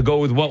 sort of go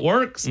with what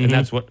works, and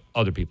that's what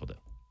other people do.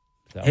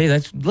 So. Hey,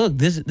 this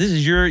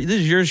is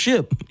your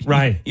ship.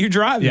 Right. You're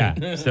driving.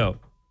 Yeah. So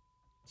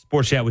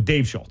Sports Chat with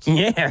Dave Schultz.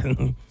 Yeah.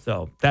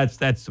 So that's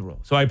the rule.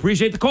 So I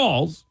appreciate the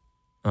calls.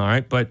 All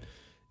right. But,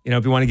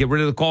 if you want to get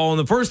rid of the call in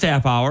the first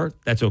half hour,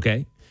 that's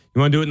okay. You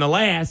want to do it in the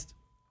last,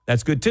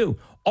 that's good too.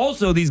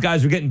 Also, these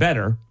guys are getting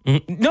better.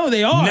 No,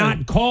 they are.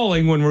 Not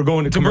calling when we're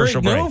going to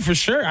commercial break. No, for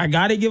sure. I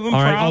got to give them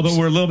props. All right, although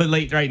we're a little bit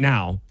late right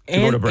now to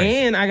go to break.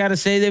 And I got to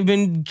say they've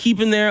been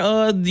keeping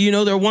their,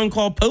 their one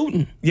call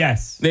potent.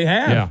 Yes. They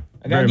have. Yeah.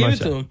 I got to give it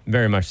to them.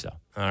 Very much so.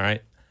 All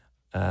right.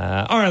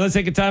 Let's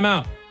take a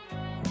timeout.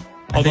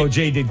 Although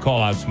Jay did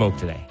call out Smoke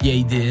today. Yeah,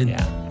 he did.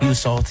 Yeah. He was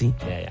salty.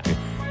 Yeah.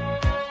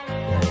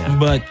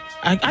 But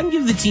I can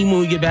give the team when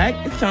we get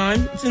back. It's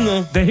time. It's in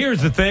the...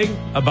 Here's the thing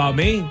about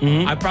me.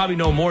 Mm-hmm. I probably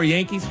know more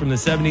Yankees from the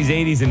 70s,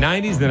 80s, and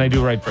 90s than I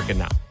do right frickin'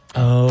 now.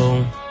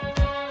 Oh.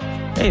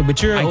 Hey,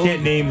 but you're... I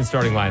can't name the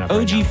starting lineup OG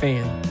right now.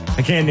 fan.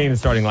 I can't name the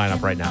starting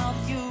lineup right now.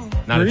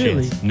 Not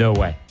really? a chance. No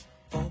way.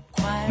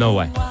 No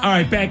way. All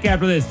right, back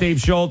after this. Dave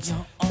Schultz,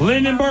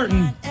 Lyndon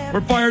Burton.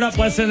 We're fired up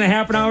less than a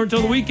half an hour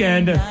until the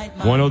weekend.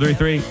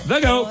 103.3 The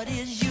GOAT.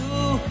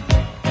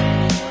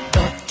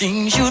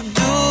 Things you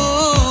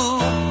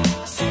do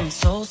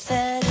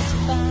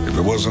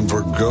wasn't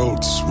for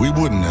goats, we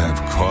wouldn't have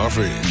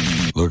coffee.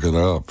 Look it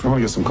up. I want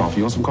to get some coffee.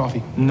 You want some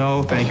coffee?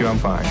 No, thank you. I'm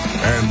fine.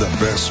 And the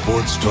best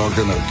sports talk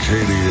in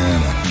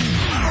Acadiana.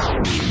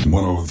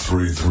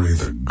 103.3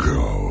 The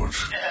GOAT.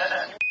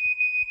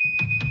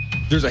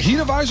 There's a heat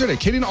advisor at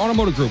Acadiana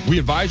Automotive Group. We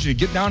advise you to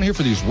get down here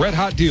for these red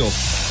hot deals.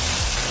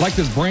 Like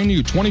this brand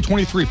new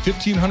 2023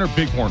 1500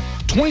 Bighorn.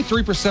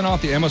 23%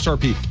 off the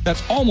MSRP.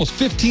 That's almost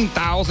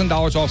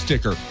 $15,000 off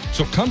sticker.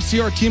 So come see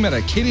our team at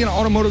Acadiana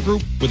Automotive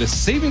Group, where the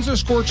savings are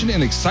scorching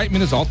and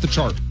excitement is off the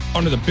chart.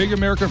 Under the big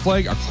American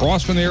flag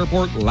across from the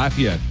airport,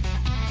 Lafayette.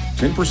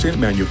 10%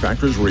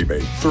 manufacturer's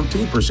rebate,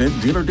 13%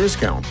 dealer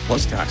discount,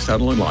 plus tax,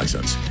 title, and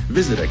license.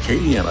 Visit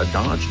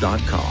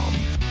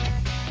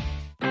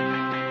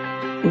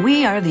AcadianaDodge.com.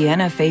 We are the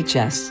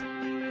NFHS.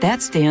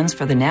 That stands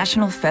for the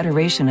National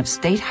Federation of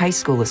State High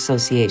School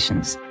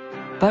Associations.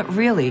 But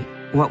really,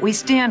 what we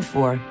stand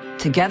for,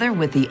 together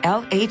with the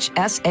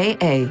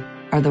LHSAA,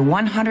 are the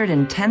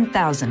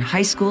 110,000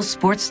 high school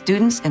sports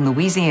students in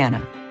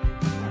Louisiana.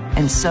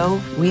 And so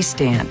we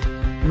stand.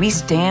 We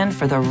stand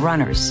for the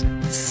runners,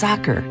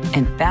 soccer,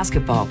 and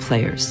basketball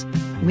players.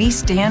 We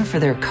stand for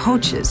their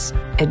coaches,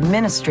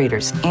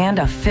 administrators, and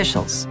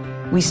officials.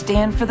 We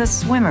stand for the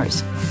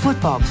swimmers,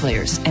 football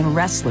players, and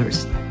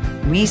wrestlers.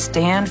 We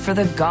stand for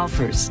the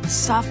golfers,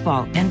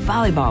 softball, and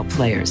volleyball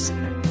players.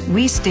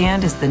 We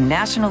stand as the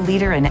national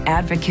leader and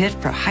advocate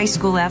for high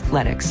school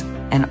athletics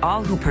and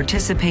all who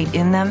participate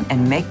in them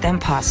and make them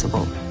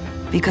possible.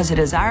 Because it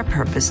is our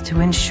purpose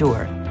to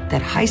ensure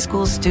that high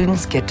school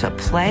students get to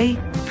play,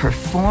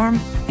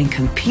 perform, and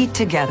compete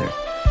together.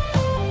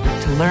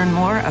 To learn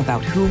more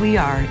about who we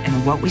are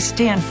and what we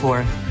stand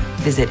for,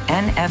 visit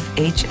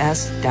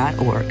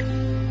nfhs.org.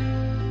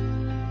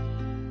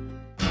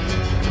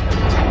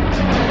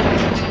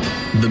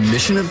 The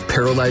mission of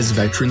Paralyzed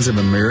Veterans of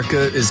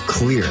America is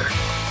clear.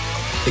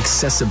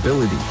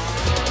 Accessibility.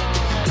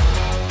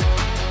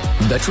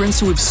 Veterans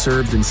who have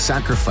served and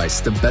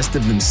sacrificed the best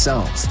of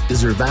themselves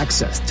deserve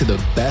access to the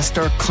best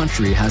our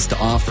country has to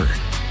offer.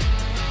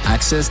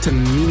 Access to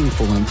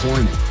meaningful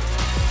employment.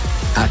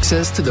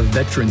 Access to the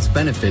veterans'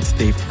 benefits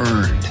they've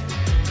earned.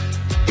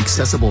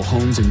 Accessible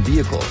homes and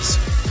vehicles.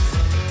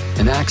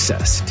 And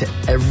access to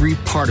every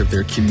part of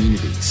their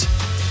communities.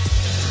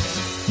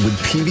 With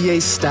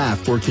PVA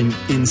staff working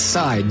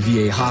inside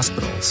VA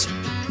hospitals,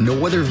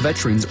 no other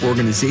veterans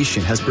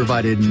organization has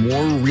provided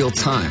more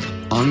real-time,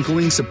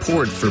 ongoing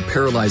support for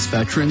paralyzed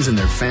veterans and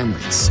their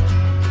families.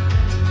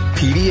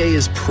 PVA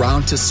is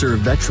proud to serve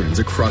veterans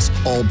across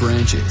all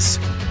branches,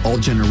 all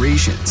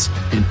generations,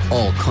 and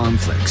all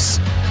conflicts.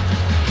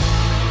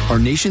 Our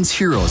nation's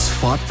heroes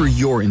fought for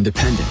your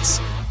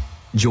independence.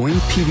 Join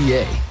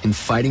PVA in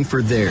fighting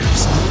for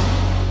theirs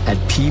at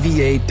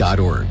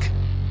pva.org.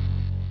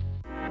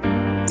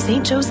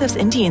 St. Joseph's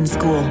Indian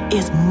School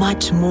is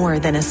much more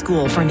than a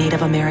school for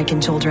Native American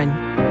children.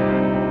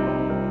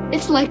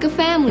 It's like a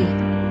family.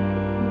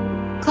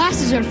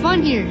 Classes are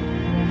fun here.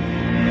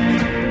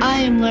 I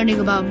am learning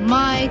about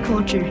my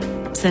culture.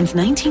 Since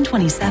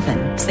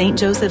 1927, St.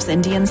 Joseph's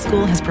Indian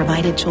School has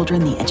provided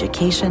children the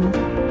education,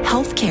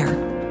 health care,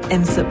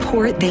 and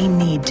support they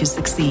need to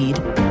succeed.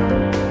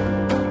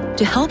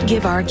 To help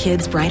give our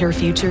kids brighter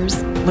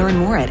futures, learn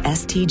more at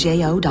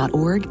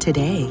stjo.org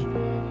today.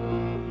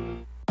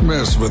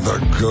 Mess with the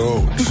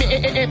goat.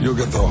 You'll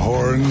get the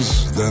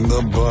horns, then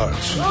the butt.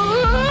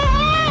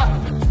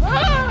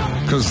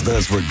 Because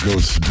that's what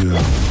goats do.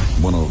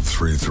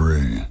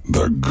 103.3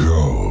 The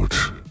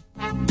GOAT.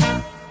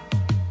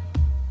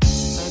 I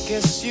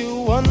guess you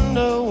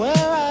wonder where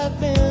I've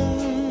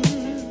been.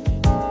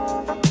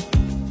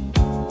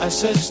 I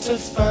searched to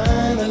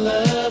find the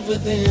love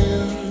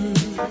within.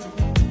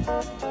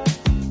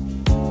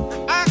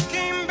 I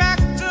came back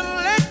to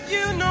let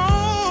you know.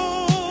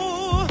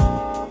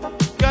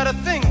 Got a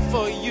thing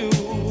for you,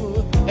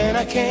 and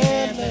I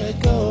can't let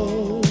it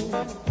go.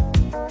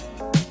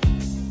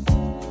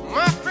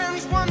 My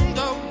friends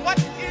wonder what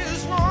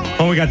is wrong.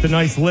 Oh, we got the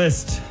nice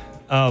list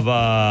of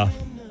all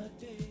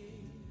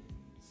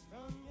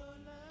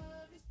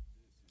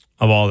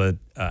the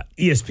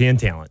ESPN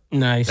talent.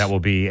 Nice. That will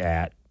be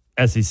at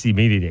SEC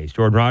Media Days.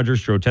 Jordan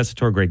Rogers, Joe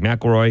Tessitore, Greg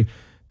McElroy,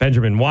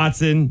 Benjamin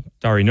Watson,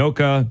 Dari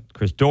Noka,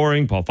 Chris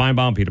Doring, Paul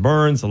Feinbaum, Peter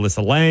Burns,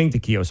 Alyssa Lang,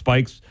 Takeo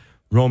Spikes,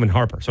 Roman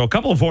Harper. So a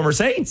couple of former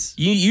Saints.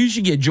 You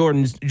should get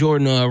Jordan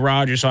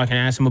Rogers so I can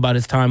ask him about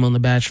his time on The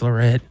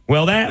Bachelorette.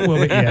 Well, that will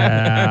be,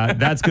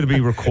 that's going to be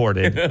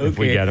recorded if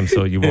we get him,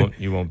 so you won't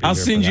be. I'll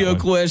send you a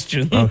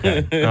question.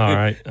 Okay.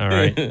 All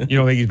right. You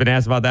don't think he's been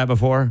asked about that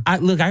before? I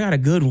got a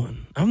good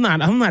one. I'm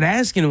not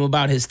asking him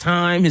about his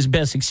time, his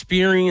best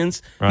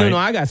experience. Right. No,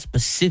 I got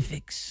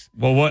specifics.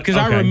 Well, what? Because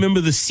I remember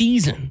the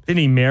season. Didn't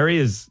he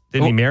marry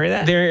he marry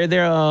that?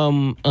 They're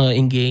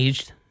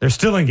engaged. They're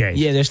still engaged.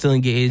 Yeah, they're still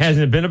engaged.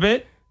 Hasn't it been a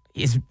bit?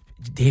 It's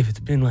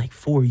been like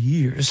 4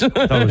 years. I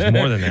thought it was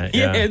more than that.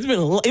 Yeah, it's been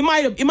a lot. It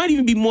might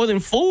even be more than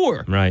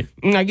 4. Right.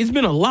 Like it's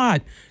been a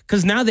lot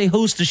because now they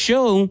host a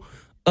show.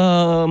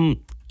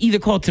 either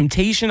called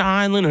Temptation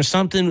Island or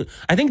something.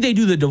 I think they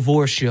do the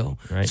divorce show.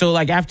 Right. So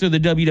like after the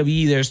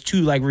WWE, there's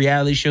 2 like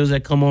reality shows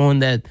that come on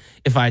that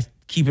if I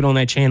keep it on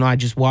that channel, I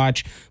just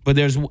watch. But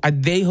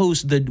they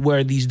host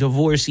where these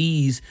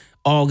divorcees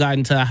all got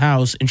into a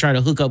house and try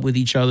to hook up with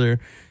each other,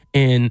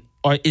 and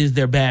is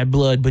there bad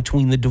blood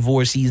between the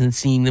divorcees and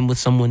seeing them with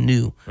someone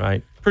new?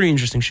 Right. Pretty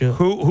interesting show.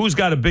 Who's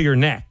got a bigger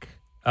neck?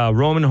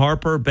 Roman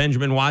Harper,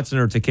 Benjamin Watson,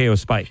 or Takeo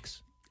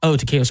Spikes? Oh,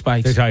 Takeo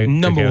Spikes.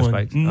 Number one.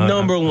 Spikes.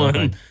 Number one.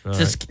 Okay. All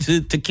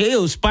right.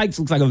 Takeo Spikes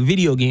looks like a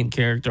video game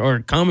character or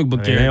a comic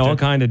book character. They all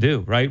kind of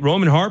do, right?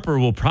 Roman Harper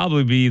will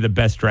probably be the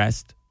best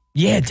dressed.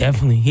 Yeah,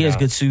 definitely. He has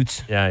good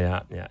suits.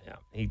 Yeah.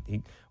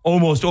 He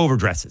almost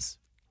overdresses.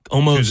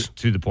 Almost.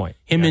 To the point.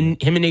 Him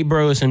and Nate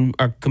Burleson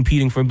are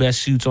competing for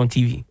best suits on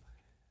TV.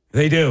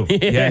 They do.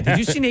 Yeah. Did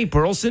you see Nate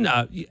Burleson?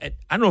 I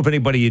don't know if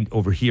anybody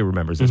over here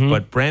remembers this,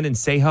 but Brandon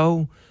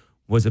Sejo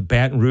was a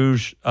Baton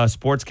Rouge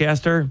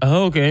sportscaster.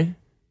 Oh, okay.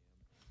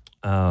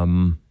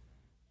 And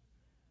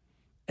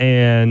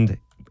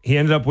he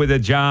ended up with a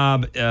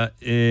job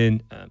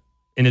in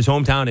his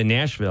hometown in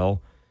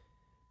Nashville,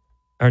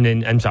 or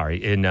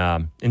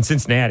in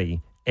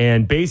Cincinnati,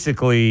 and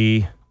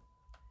basically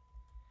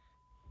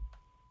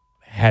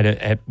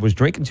was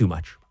drinking too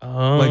much,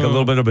 like a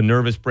little bit of a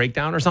nervous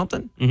breakdown or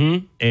something,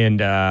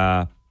 and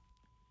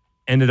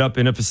ended up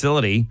in a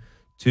facility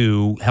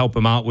to help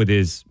him out with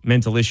his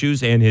mental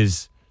issues and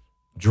his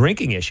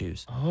drinking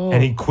issues.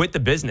 And he quit the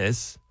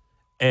business,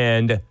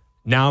 and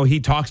now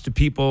he talks to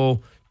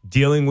people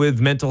dealing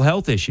with mental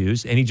health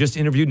issues, and he just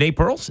interviewed Nate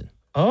Burleson.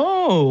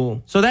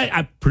 Oh. So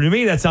for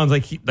me, that sounds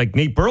like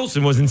Nate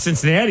Burleson was in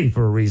Cincinnati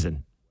for a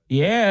reason.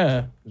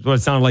 Yeah. That's what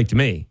it sounded like to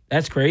me.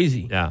 That's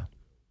crazy. Yeah.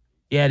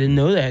 Yeah, I didn't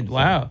know that.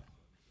 Wow. All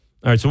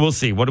right, so we'll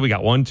see. What do we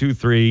got? 1, 2,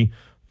 3,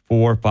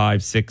 4,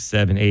 5, 6,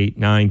 7, 8,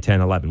 9,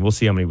 10, 11. We'll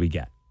see how many we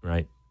get,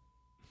 right?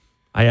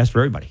 I asked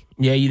for everybody.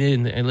 Yeah, you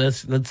did. And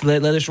let's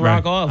let us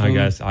rock off. I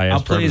guess I asked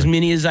I'll play as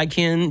many as I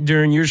can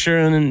during your show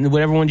and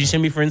whatever ones you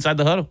send me for Inside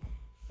the Huddle.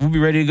 We'll be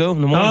ready to go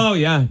in the morning. Oh,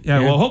 yeah.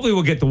 Well, hopefully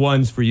we'll get the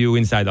ones for you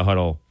Inside the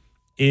Huddle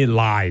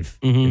live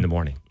in the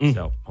morning.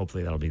 So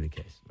hopefully that'll be the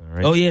case. All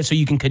right. Oh, yeah, so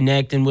you can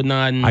connect and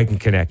whatnot. And I can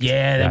connect.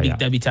 Yeah,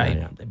 that'd be tight.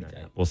 That'd be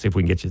tight. We'll see if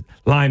we can get you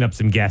line up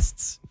some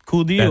guests.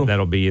 Cool deal.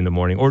 That'll be in the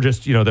morning, or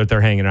just that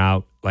they're hanging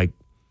out like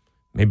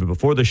maybe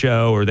before the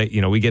show, or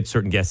we get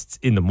certain guests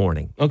in the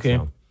morning. Okay.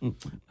 So,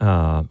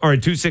 all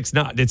right,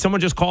 269. Did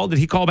someone just call? Did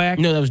he call back?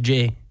 No, that was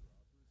Jay.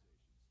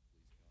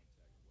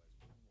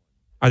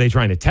 Are they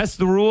trying to test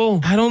the rule?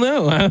 I don't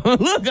know.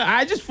 Look,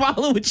 I just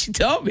follow what you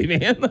told me,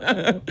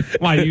 man.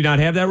 Why do you not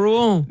have that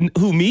rule?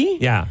 Who, me?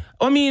 Yeah.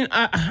 I mean,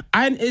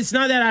 it's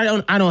not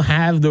that I don't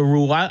have the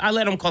rule. I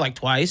let them call like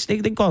twice.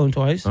 They call them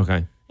twice.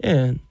 Okay.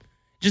 Yeah.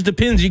 Just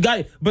depends.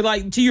 But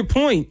like to your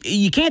point,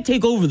 you can't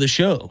take over the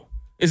show.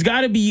 It's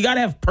got to be. You got to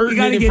have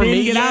pertinent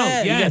information. You got to get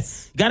in, get out.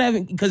 Yes. You got to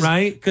have because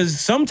we're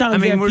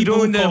sometimes people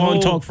doing who call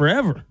and talk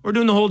forever. We're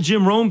doing the whole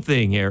Jim Rome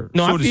thing here,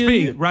 so to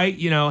speak. Right?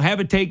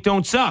 Have a take,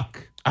 don't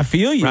suck. I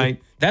feel you.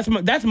 Right.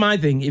 That's my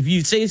thing. If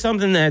you say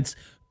something that's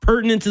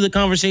pertinent to the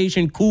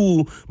conversation,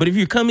 cool. But if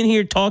you're coming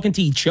here talking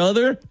to each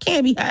other,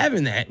 can't be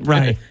having that.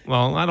 Right.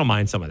 Well, I don't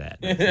mind some of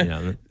that.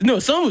 No,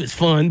 some of it's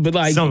fun, but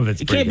like some of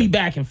it can't be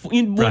back and forth.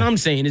 What I'm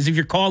saying is if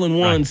you're calling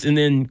once and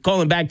then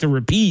calling back to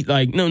repeat,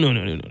 like no.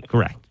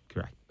 Correct.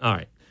 All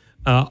right.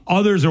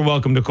 Others are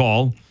welcome to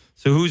call.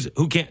 So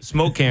who can't?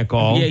 Smoke can't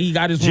call. Yeah, he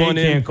got his Jay one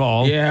in. can't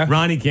call. Yeah.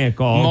 Ronnie can't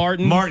call.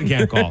 Martin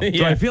can't call.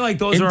 Yeah. So I feel like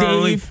those and are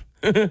Dave.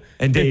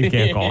 and Dave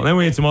can't call. And then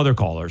we had some other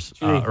callers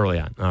early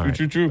on. All right.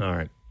 True. All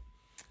right.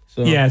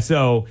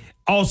 So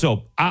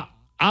also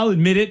I'll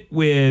admit it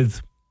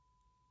with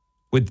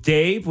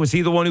Dave. Was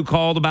he the one who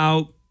called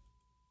about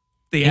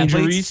the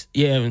injuries? Athletes?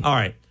 Yeah. All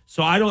right.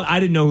 So I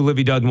didn't know who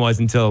Livy Duggan was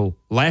until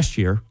last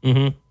year.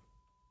 Mm-hmm.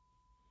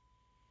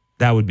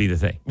 That would be the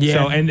thing. Yeah.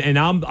 So and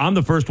I'm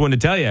the first one to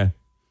tell you,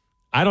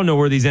 I don't know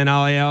where these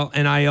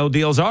NIL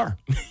deals are.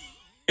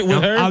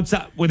 With her?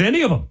 Outside with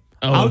any of them.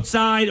 Oh.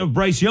 Outside of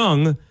Bryce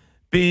Young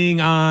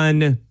being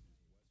on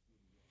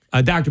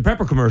a Dr.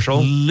 Pepper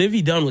commercial.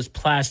 Livy Dunn was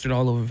plastered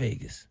all over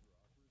Vegas.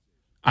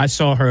 I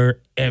saw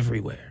her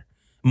everywhere.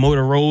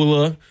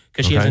 Motorola,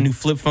 because she has a new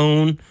flip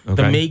phone,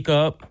 the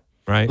makeup.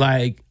 Right.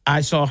 Like,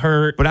 I saw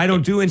her. But I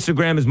don't do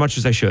Instagram as much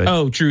as I should.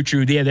 Oh, true.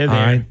 Yeah, they're there.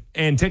 Right.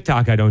 And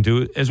TikTok I don't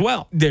do as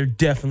well. They're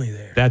definitely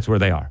there. That's where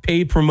they are.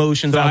 Paid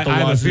promotions So out the I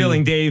have a wazoo.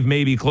 feeling Dave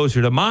may be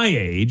closer to my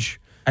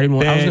age. I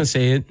was going to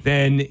say it.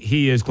 Then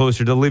he is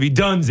closer to Livy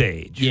Dunn's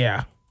age.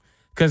 Yeah.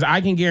 Because I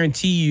can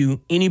guarantee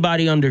you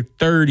anybody under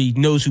 30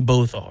 knows who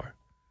both are.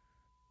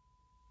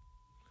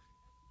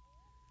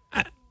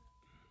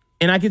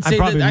 And I could say I'd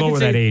probably that, lower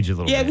that age a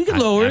little bit. Yeah, we could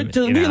lower it.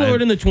 We could lower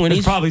it in the 20s.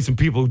 There's probably some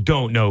people who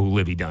don't know who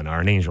Livy Dunn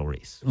are and Angel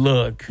Reese.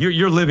 Look.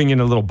 You're living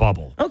in a little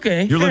bubble.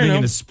 Okay, You're fair living enough.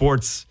 in a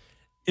sports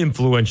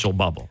influential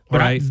bubble.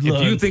 But Right? If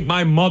you think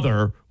my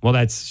mother, well,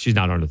 she's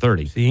not under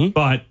 30. See?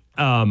 But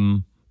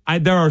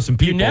there are some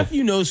people. Your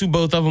nephew knows who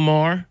both of them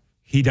are.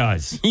 He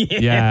does.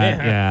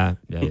 Yeah.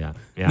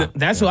 Yeah.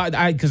 That's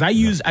why because I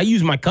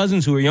use my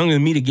cousins who are younger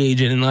than me to gauge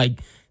it, and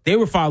like they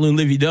were following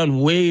Livy Dunn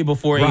way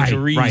before Angel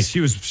Reese. Right. She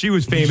was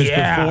famous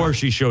before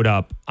she showed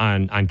up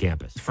on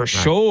campus. For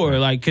sure.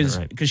 Like,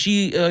 because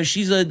she's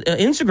an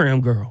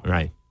Instagram girl.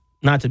 Right.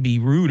 Not to be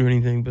rude or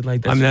anything, but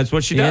like that's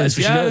what she does.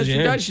 That's what she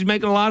does. She's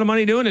making a lot of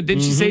money doing it.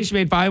 Didn't she say she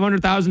made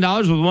 $500,000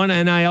 with one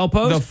NIL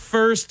post? The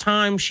first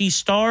time she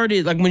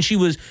started, like when she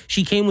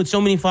came with so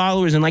many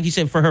followers, and like you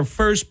said, for her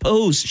first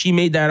post, she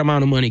made that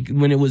amount of money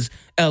when it was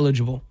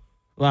eligible.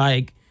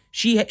 Like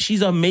she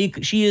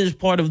is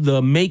part of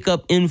the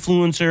makeup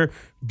influencer,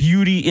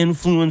 beauty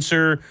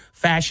influencer,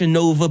 Fashion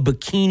Nova,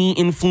 bikini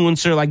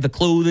influencer, like the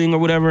clothing or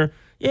whatever.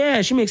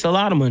 Yeah, she makes a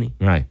lot of money.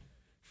 Right.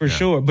 For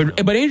sure.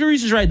 But Angel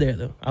Reese is right there,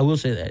 though. I will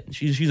say that.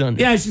 She's on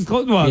there. Yeah, she's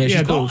close. Well,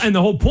 she's close. And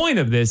the whole point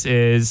of this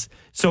is,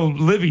 so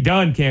Livy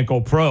Dunn can't go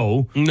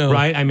pro,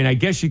 right? I mean, I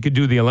guess she could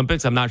do the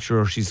Olympics. I'm not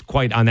sure if she's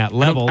quite on that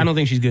level. I don't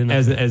think she's good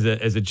enough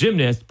as a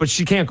gymnast, but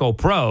she can't go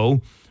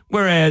pro,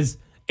 whereas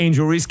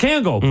Angel Reese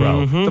can go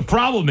pro. The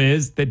problem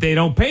is that they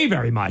don't pay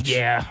very much.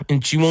 Yeah,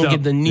 and she won't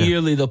get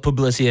nearly the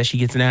publicity that she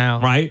gets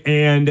now. Right,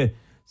 and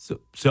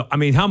so I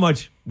mean, how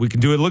much, we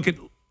can do it, look at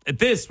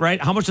this,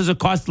 right? How much does it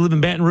cost to live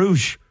in Baton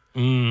Rouge?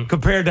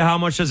 Compared to how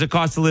much does it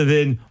cost to live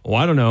in,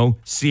 I don't know,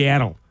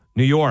 Seattle,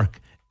 New York,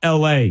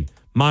 L.A.,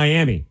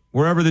 Miami,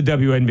 wherever the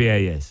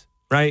WNBA is,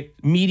 right?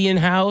 Median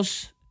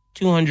house,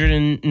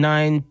 $200,000,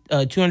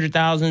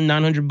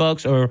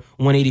 $900 or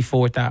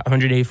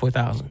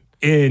 $184,000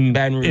 in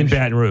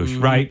Baton Rouge,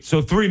 right?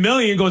 So $3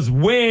 million goes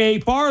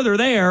way farther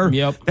there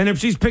than if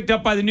she's picked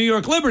up by the New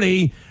York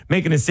Liberty,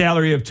 making a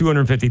salary of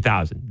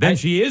 $250,000. Then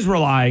she is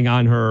relying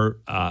on her.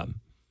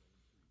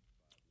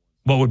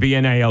 What would be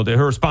NIL,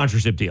 her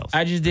sponsorship deals?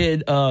 I just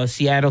did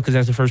Seattle because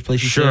that's the first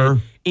place you said.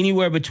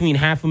 Anywhere between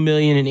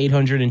 $500,000 and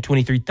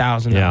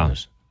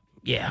 $823,000.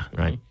 Yeah.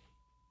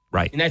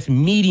 Right. And that's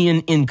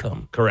median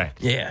income.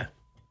 Correct. Yeah.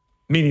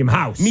 Medium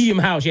house.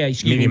 Yeah.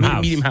 Excuse me.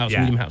 Medium house.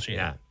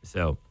 Yeah.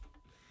 So,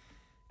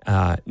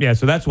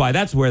 so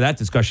that's where that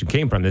discussion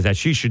came from, is that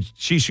she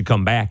should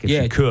come back if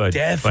she could.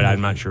 Definitely. But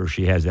I'm not sure if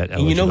she has that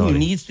eligibility. And you know who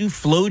needs to?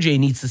 Flo J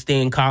needs to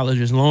stay in college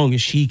as long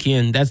as she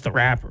can. That's the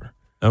rapper.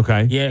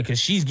 Okay. Yeah, because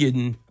she's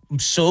getting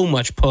so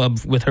much pub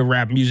with her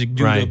rap music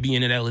due to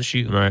being at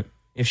LSU. Right.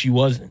 If she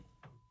wasn't.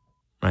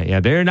 Right. Yeah,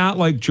 they're not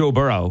like Joe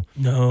Burrow.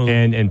 No.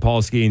 And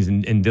Paul Skeens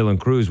and Dylan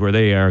Cruz, where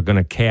they are going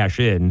to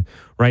cash in,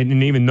 right?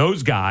 And even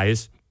those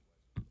guys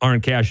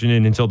aren't cashing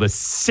in until the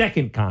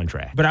second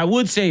contract. But I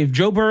would say if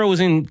Joe Burrow was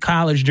in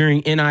college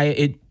during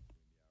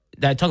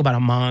that talk about a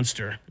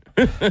monster.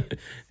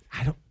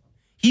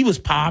 He was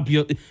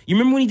popular. You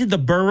remember when he did the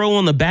Burrow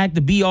on the back,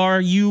 the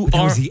BRU?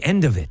 That was the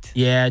end of it.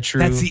 Yeah, true.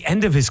 That's the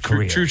end of his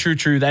career.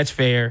 True. That's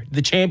fair.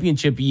 The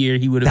championship year,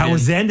 he would have That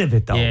was the end of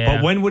it, though. Yeah.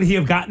 But when would he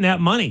have gotten that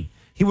money?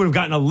 He would have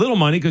gotten a little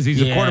money because he's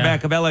the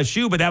quarterback of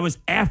LSU, but that was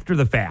after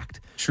the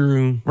fact.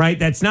 True. Right?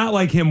 That's not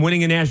like him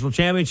winning a national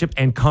championship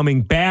and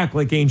coming back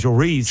like Angel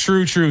Reese.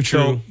 True.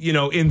 So,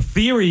 in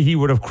theory, he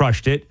would have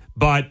crushed it,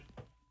 but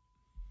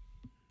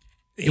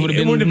it wouldn't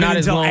have been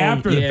until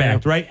after the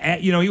fact,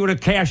 right? He would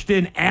have cashed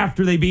in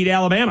after they beat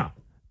Alabama.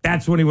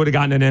 That's when he would have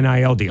gotten an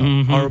NIL deal,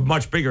 or a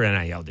much bigger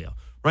NIL deal,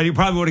 right? He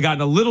probably would have gotten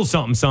a little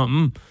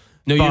something.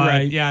 No, you're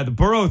right. Yeah, the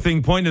Burrow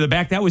thing pointing to the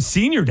back, that was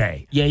senior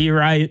day. Yeah, you're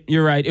right. It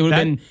would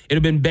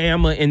have been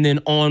Bama and then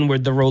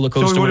onward the roller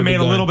coaster. So he would have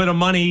made a little bit of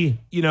money,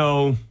 he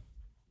would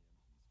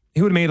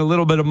have made a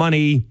little bit of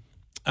money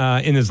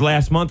in his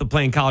last month of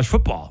playing college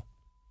football.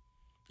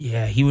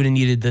 Yeah, he would have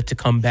needed to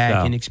come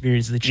back and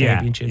experience the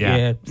championship.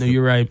 Yeah. No,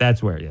 you're right.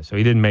 That's where, So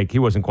he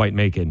wasn't quite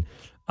making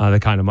the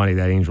kind of money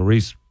that Angel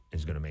Reese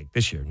is going to make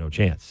this year. No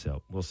chance.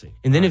 So we'll see.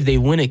 And then if they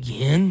win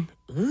again,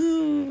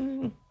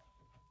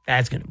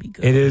 that's going to be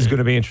good. It is going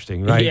to be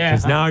interesting, right? Yeah.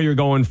 Because now you're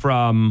going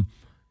from,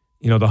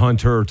 the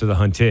hunter to the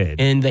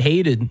hunted. And the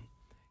hated.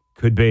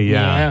 Could be,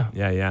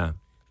 yeah.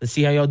 Let's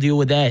see how y'all deal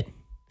with that.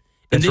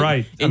 That's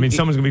right. Someone's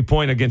going to be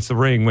pointing against the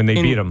ring when they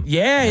beat them.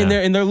 Yeah,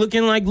 and they're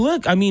looking like,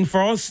 look, for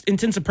all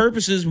intents and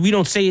purposes, we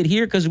don't say it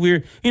here because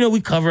we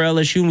cover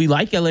LSU and we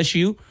like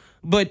LSU.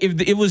 But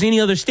if it was any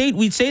other state,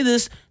 we'd say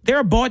this. They're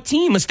a bought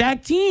team, a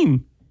stacked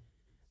team.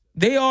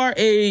 They are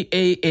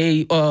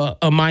a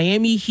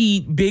Miami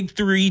Heat Big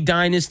Three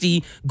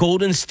dynasty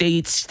Golden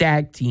State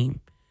stacked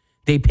team.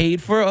 They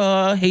paid for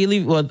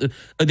Haley. Well,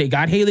 they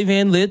got Haley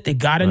Van Lith. They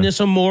got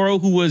Anissa Morrow,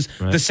 who was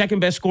the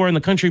second best scorer in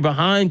the country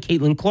behind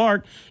Caitlin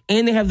Clark,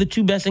 and they have the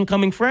two best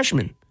incoming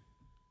freshmen.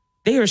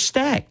 They are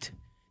stacked.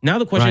 Now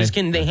the question is,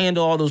 can they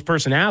handle all those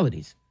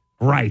personalities?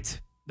 Right.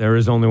 There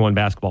is only one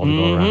basketball to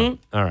go around.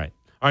 All right.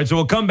 So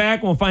we'll come back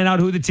and we'll find out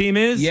who the team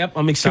is. Yep,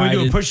 I'm excited. Can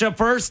we do a push-up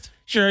first?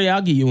 Sure, yeah,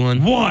 I'll give you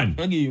one. One.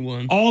 I'll give you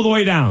one. All the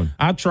way down.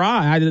 I'll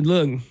try.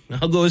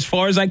 I'll go as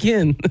far as I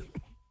can.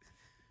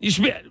 You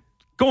should be...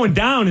 Going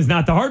down is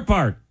not the hard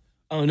part.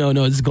 Oh, no.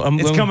 It's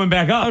coming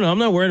back up. Oh, no, I'm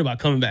not worried about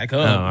coming back up.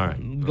 Oh, all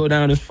right. Go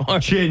down as far.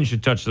 Chin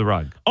should touch the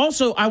rug.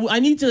 Also, I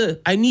need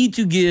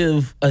to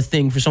give a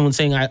thing for someone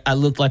saying I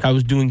looked like I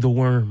was doing the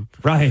worm.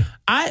 Right.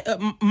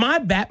 My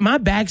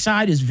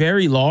backside is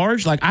very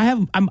large. Like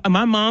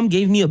my mom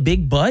gave me a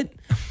big butt,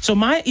 so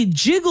it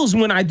jiggles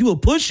when I do a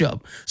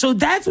push-up. So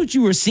that's what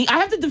you were seeing. I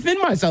have to defend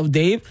myself,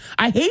 Dave.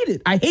 I hate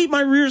it. I hate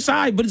my rear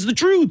side, but it's the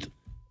truth.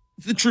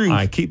 It's the truth. All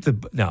right,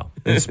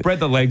 spread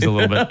the legs a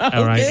little bit,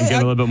 all right, and get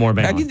a little bit more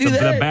balance. I can do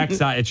that. The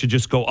backside, it should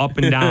just go up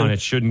and down. It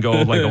shouldn't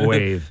go like a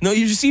wave. No,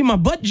 you should see my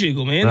butt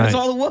jiggle, man. Right. That's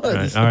all it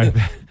was. All right.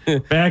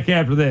 Back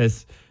after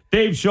this.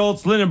 Dave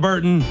Schultz, Lyndon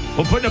Burton.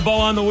 We're putting a bow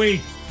on the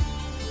week.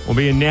 We'll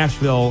be in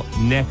Nashville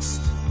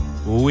next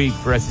week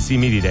for SEC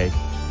Media Day.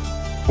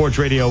 Sports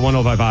Radio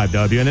 105.5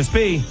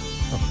 WNSP.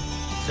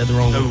 Said the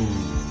wrong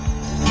one.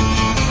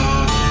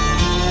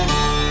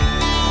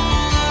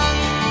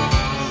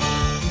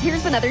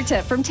 Here's another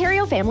tip from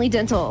Terrio Family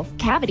Dental.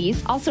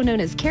 Cavities, also known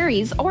as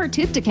caries or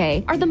tooth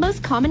decay, are the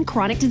most common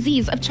chronic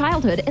disease of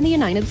childhood in the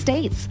United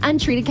States.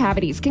 Untreated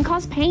cavities can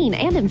cause pain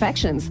and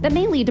infections that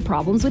may lead to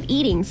problems with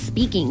eating,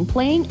 speaking,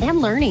 playing,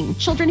 and learning.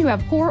 Children who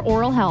have poor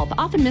oral health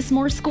often miss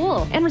more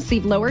school and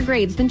receive lower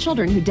grades than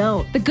children who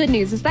don't. The good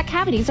news is that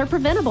cavities are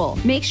preventable.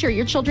 Make sure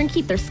your children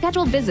keep their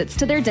scheduled visits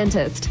to their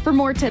dentist. For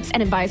more tips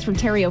and advice from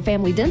Terrio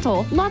Family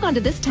Dental, log on to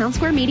this Town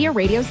Square Media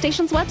radio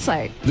station's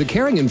website. The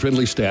caring and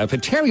friendly staff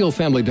at Terrio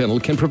Family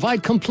Dental can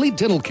provide complete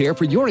dental care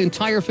for your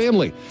entire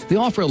family. They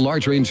offer a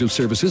large range of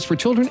services for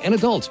children and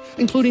adults,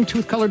 including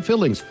tooth-colored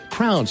fillings,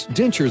 crowns,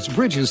 dentures,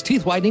 bridges,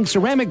 teeth whitening,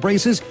 ceramic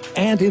braces,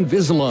 and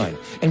Invisalign.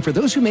 And for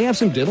those who may have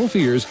some dental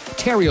fears,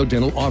 Terrio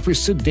Dental offers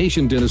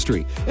sedation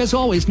dentistry. As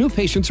always, new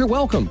patients are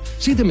welcome.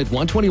 See them at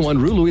 121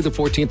 Rue Louis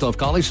XIV off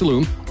College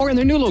Saloon, or in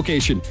their new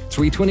location,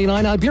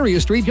 329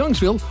 Iberia Street,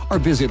 Youngsville, or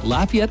visit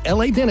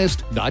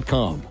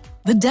LafayetteLADentist.com.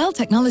 The Dell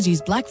Technologies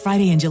Black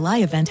Friday and July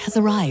event has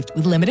arrived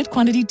with limited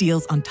quantity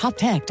deals on top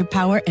tech to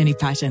power any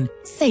passion.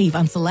 Save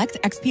on select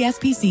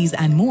XPS PCs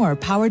and more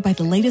powered by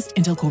the latest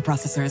Intel Core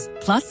processors.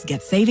 Plus,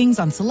 get savings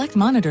on select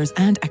monitors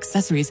and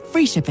accessories,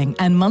 free shipping,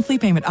 and monthly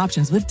payment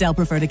options with Dell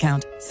Preferred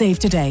Account. Save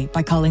today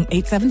by calling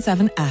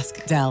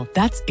 877-ASK-DELL.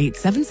 That's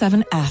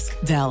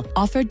 877-ASK-DELL.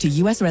 Offered to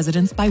U.S.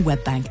 residents by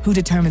WebBank, who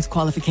determines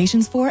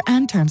qualifications for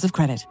and terms of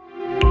credit.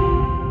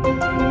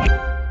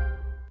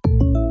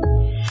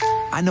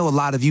 I know a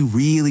lot of you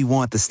really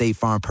want the State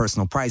Farm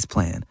Personal Price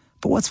Plan,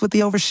 but what's with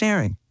the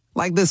oversharing?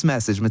 Like this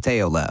message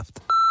Mateo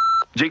left.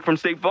 Jake from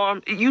State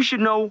Farm, you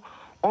should know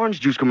orange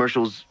juice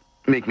commercials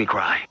make me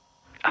cry.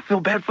 I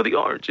feel bad for the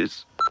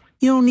oranges.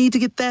 You don't need to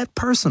get that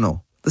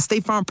personal. The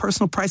State Farm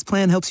Personal Price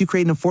Plan helps you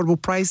create an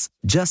affordable price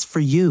just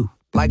for you.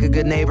 Like a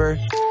good neighbor,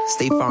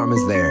 State Farm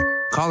is there.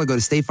 Call or go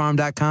to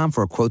statefarm.com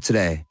for a quote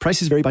today.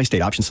 Prices vary by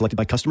state. Options selected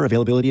by customer.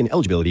 Availability and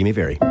eligibility may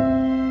vary.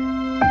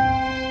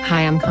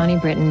 Hi, I'm Connie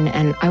Britton,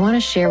 and I want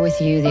to share with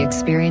you the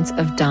experience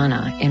of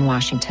Donna in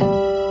Washington.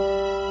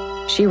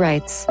 She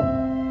writes,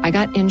 I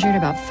got injured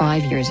about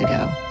 5 years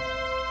ago.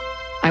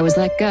 I was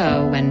let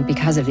go when,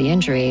 because of the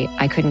injury,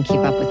 I couldn't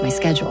keep up with my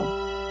schedule.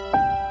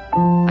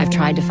 I've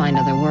tried to find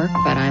other work,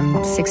 but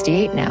I'm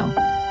 68 now.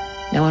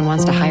 No one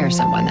wants to hire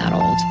someone that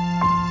old.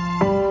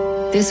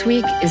 This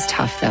week is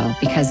tough, though,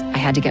 because I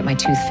had to get my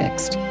tooth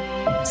fixed.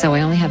 So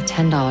I only have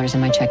 $10 in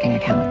my checking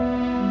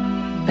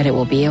account. But it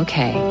will be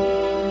okay.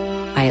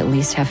 I at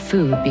least have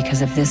food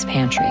because of this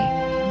pantry.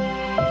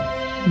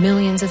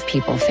 Millions of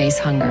people face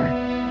hunger.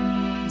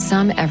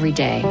 Some every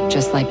day,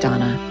 just like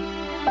Donna.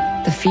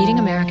 The Feeding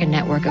America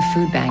network of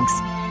food banks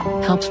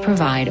helps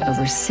provide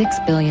over 6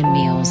 billion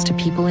meals to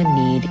people in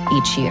need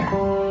each year.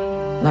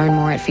 Learn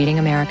more at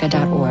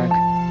feedingamerica.org.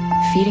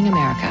 Feeding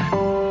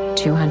America,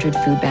 200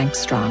 food banks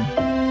strong.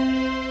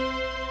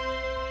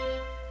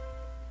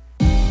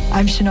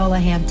 I'm Shanola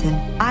Hampton.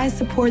 I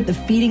support the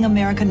Feeding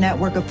America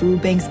network of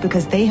food banks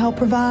because they help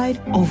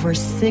provide over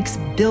 6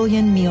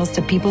 billion meals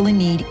to people in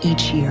need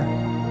each year.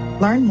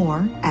 Learn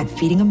more at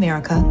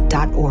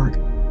feedingamerica.org.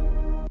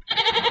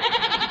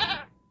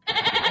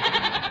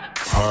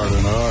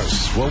 Pardon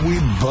us while we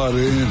butt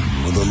in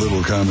with a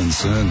little common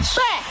sense.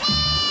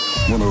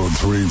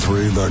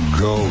 103.3 The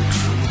GOAT,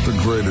 the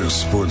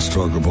greatest sports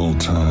talk of all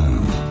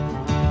time.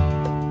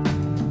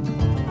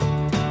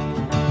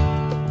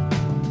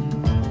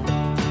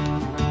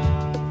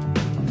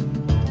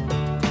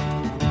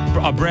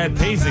 A Brad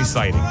Paisley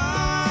sighting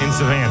in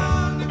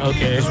Savannah.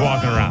 Okay. Just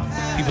walking around.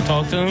 People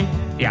talk to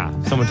him? Yeah.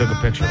 Someone took a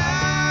picture of him.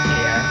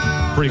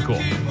 Yeah. Pretty cool.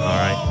 All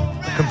right.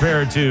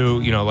 Compared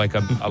to, like a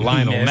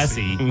Lionel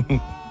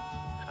Messi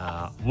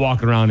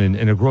walking around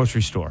in a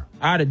grocery store.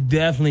 I'd have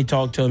definitely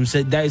talked to him.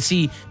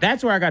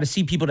 That's where I got to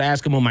see people to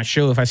ask him on my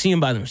show. If I see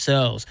him by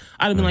themselves,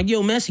 I'd have been like,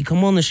 yo, Messi,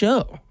 come on the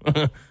show.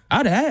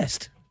 I'd have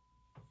asked.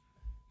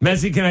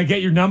 Messi, can I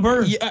get your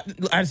number? Yeah.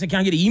 I said,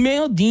 can I get an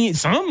email?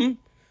 Something.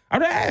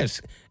 I'd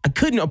ask. I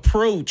couldn't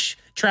approach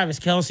Travis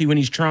Kelce when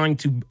he's trying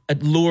to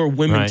lure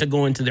women to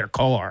go into their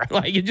car.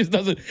 Like, it just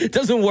doesn't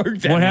work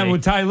that way. What happened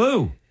with Ty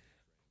Lue?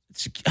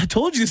 I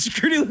told you the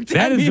security looked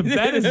That at me.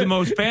 that is the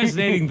most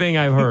fascinating thing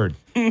I've heard.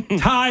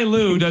 Ty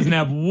Lue doesn't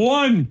have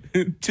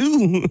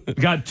two.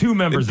 Got two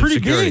members of Pretty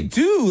security. big,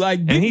 too.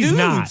 Like, big and he's dudes.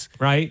 not,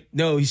 right?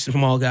 No, he's a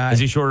small guy. Is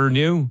he shorter than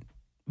you?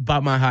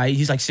 About my height.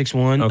 He's like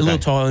 6'1", a little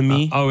taller than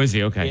me. Is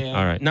he? Okay. Yeah.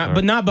 All right. Not, all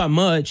But not by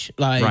much.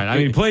 Like, right. I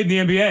mean, he played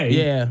in the NBA.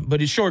 Yeah, but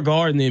he's short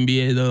guard in the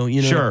NBA, though.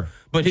 You know? Sure.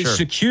 But his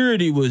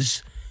security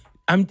was...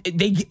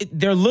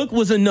 their look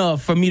was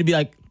enough for me to be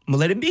like, I'm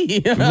going to let it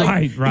be.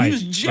 Like, right. He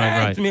was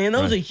jacked, man.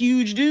 That was a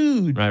huge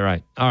dude.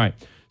 Right. All right.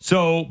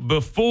 So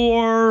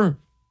before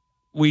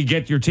we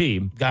get your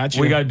team,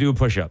 we got to do a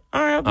push-up.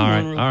 All right.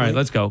 All right.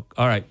 Let's go.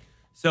 All right.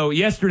 So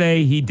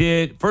yesterday he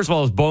did, first of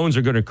all, his bones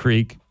are going to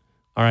creak.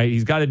 All right.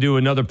 He's got to do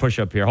another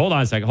push-up here. Hold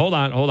on a second. Hold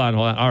on.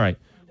 All right.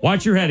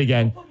 Watch your head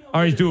again. All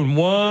right. He's doing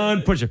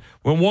one push-up.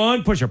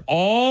 One push-up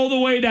all the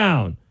way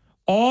down.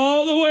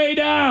 All the way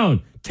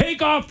down.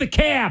 Take off the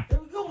cap.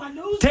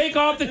 Take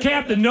off the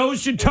cap. The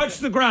nose should touch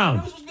the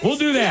ground. We'll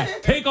do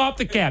that. Take off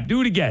the cap.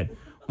 Do it again.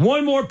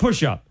 One more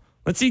push-up.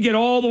 Let's see, get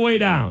all the way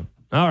down.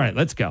 All right,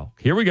 let's go.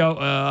 Here we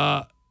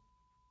go.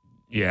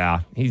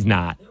 Yeah, he's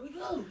not. There we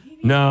go.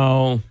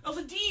 No. That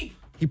was a deep.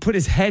 He put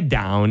his head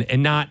down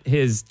and not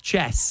his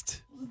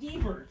chest.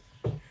 Deeper.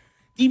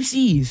 Deep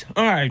seas.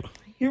 All right,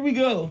 here we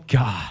go.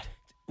 God.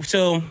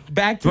 So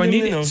back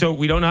to So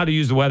we don't know how to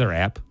use the weather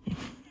app.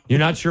 You're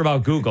not sure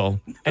about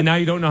Google, and now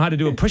you don't know how to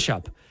do a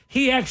push-up.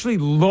 He actually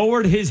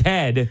lowered his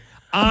head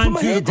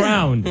onto the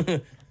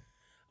ground.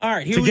 All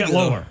right, here to we get go.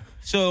 lower.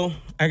 So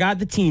I got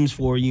the teams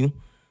for you.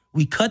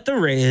 We cut the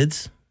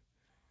Reds.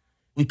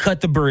 We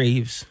cut the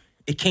Braves.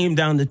 It came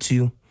down to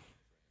two.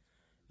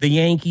 The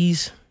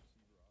Yankees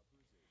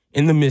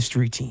and the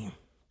mystery team.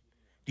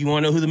 Do you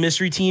want to know who the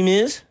mystery team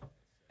is?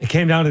 It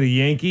came down to the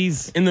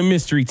Yankees? And the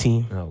mystery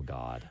team. Oh,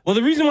 God. Well,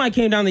 the reason why it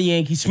came down to the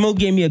Yankees, Smoke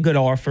gave me a good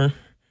offer.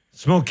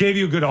 Smoke gave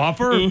you a good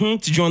offer? To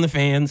join the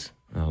fans.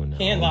 Oh, no.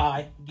 Can't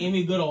lie. Gave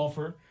me a good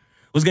offer.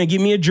 Was going to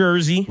give me a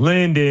jersey.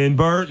 Lyndon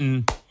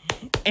Burton.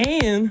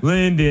 And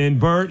Lyndon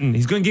Burton.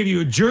 He's going to give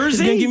you a jersey?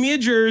 He's going to give me a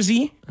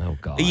jersey. Oh,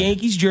 God. The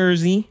Yankees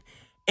jersey.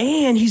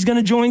 And he's going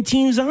to join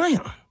Team Zion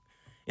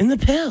in the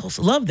Pels.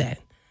 Love that.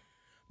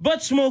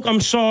 But, Smoke,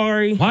 I'm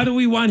sorry. Why do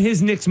we want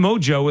his Knicks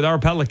mojo with our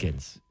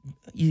Pelicans?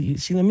 You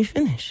see, let me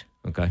finish.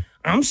 Okay.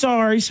 I'm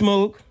sorry,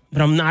 Smoke,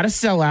 but I'm not a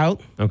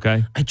sellout.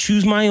 Okay. I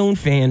choose my own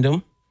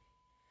fandom.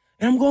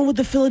 And I'm going with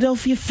the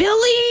Philadelphia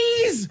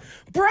Phillies.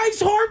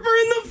 Bryce Harper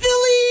and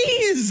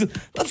the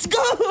Phillies. Let's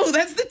go.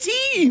 That's the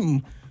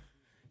team.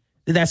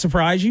 Did that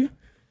surprise you?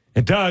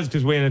 It does,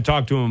 because we didn't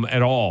talk to him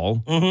at all.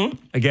 Mm-hmm.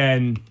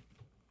 Again,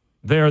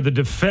 they're the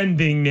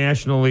defending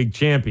National League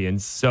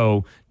champions,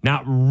 so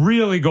not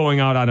really going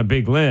out on a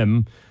big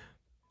limb,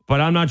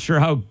 but I'm not sure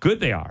how good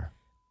they are.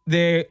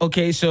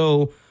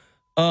 So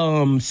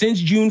since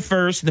June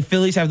 1st, the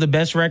Phillies have the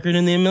best record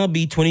in the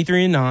MLB,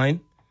 23-9.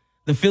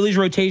 The Phillies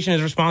rotation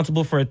is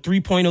responsible for a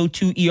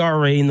 3.02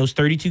 ERA in those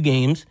 32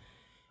 games,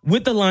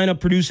 with the lineup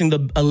producing the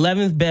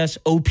 11th best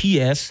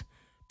OPS,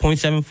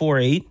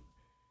 .748.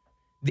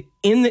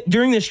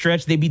 During this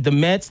stretch, they beat the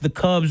Mets, the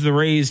Cubs, the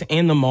Rays,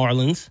 and the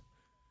Marlins.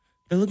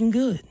 They're looking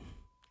good.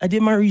 I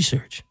did my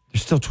research. They're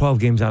still 12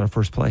 games out of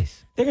first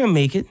place. They're going to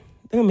make it.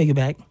 They're going to make it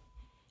back.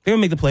 They're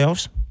going to make the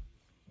playoffs.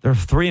 They're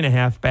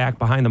 3.5 back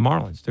behind the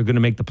Marlins. They're going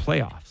to make the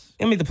playoffs.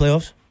 They'll make the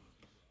playoffs.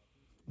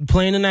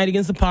 Playing tonight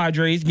against the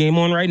Padres. Game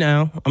on right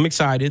now. I'm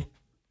excited.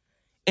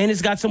 And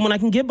it's got someone I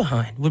can get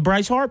behind with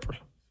Bryce Harper.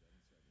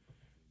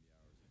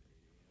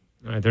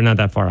 All right, they're not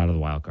that far out of the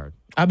wild card.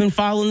 I've been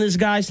following this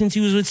guy since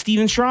he was with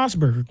Steven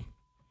Strasburg.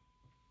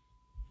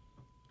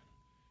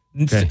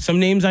 Okay. Some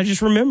names I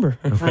just remember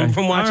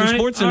from watching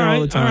SportsCenter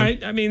all the time. All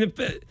right. I mean,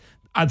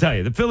 I'll tell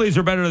you, the Phillies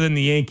are better than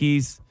the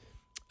Yankees,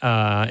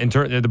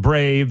 the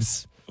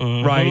Braves,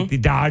 right? The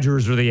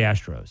Dodgers or the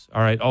Astros,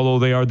 all right? Although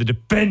they are the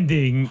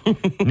defending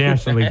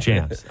National League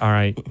champs, all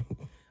right?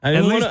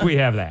 At least we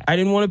have that. I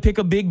didn't want to pick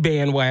a big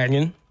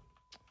bandwagon.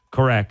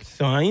 Correct.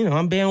 So,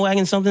 I'm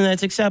bandwagoning something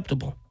that's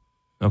acceptable.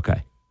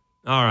 Okay.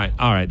 All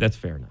right. That's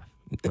fair enough.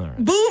 All right.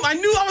 Boom. I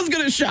knew I was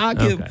going to shock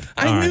him.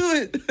 I knew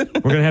it.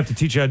 We're going to have to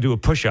teach you how to do a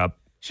push-up.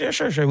 Sure.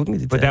 We can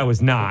get but that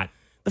was not.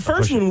 The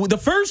first one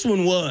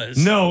was.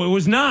 No, it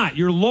was not.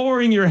 You're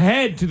lowering your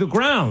head to the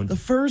ground. The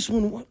first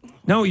one.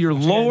 No, you're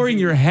lowering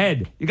your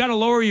head. You got to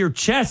lower your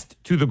chest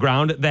to the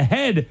ground. The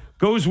head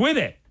goes with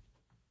it.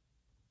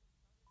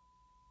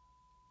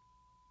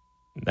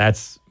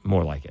 That's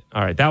more like it.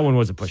 All right, that one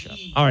was a push-up.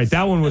 All right,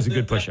 that one was a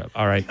good push-up.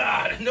 All right.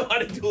 God, I know how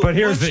to do it. But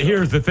here's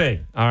the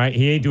thing. All right,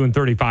 he ain't doing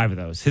 35 of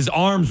those. His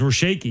arms were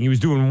shaking. He was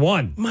doing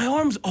one. My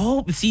arms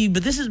but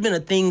this has been a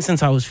thing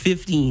since I was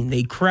 15.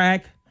 They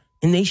crack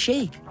and they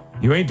shake.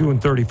 You ain't doing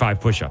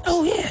 35 push-ups.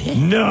 Oh, yeah.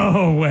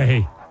 No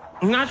way.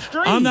 Not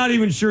straight. I'm not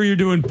even sure you're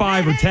doing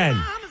 5 or 10.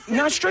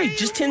 Not straight,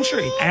 just 10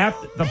 straight.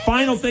 The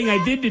final thing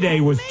I did today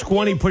was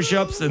 20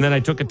 push-ups, and then I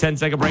took a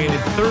 10-second break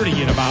and did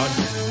 30 in about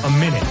a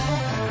minute.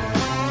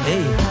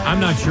 Hey,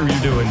 I'm not sure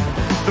you're doing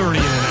 30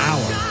 in an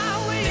hour.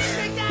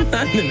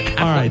 Not in an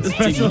hour. All right,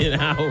 This took me an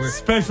hour.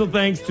 Special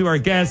thanks to our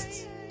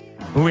guests,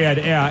 We had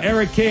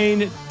Eric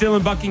Kane,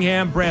 Dylan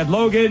Buckingham, Brad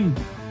Logan.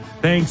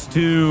 Thanks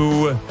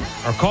to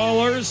our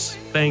callers.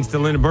 Thanks to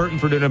Linda Burton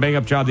for doing a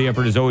bang-up job. The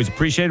effort is always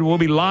appreciated. We'll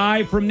be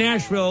live from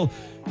Nashville,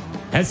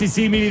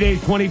 SEC Media Days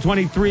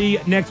 2023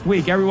 next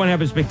week. Everyone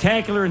have a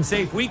spectacular and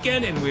safe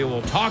weekend, and we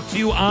will talk to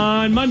you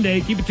on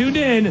Monday. Keep it tuned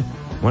in.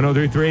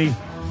 103.3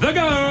 The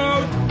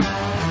GOAT!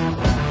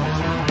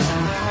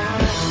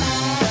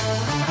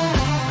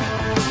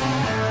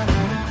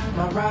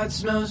 My ride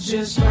smells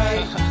just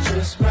right,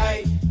 just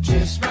right,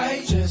 just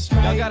right, just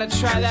right. Y'all gotta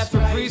try that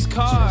Febreze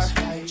car.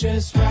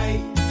 Just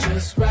right,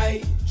 just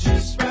right,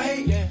 just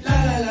right. Yeah.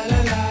 La la la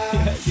la la.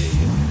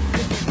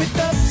 With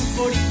up to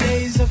 40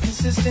 days of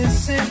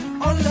consistency.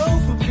 Oh no,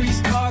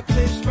 Febreze car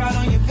clips right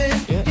on your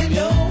vent. You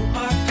know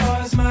my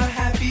car's my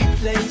happy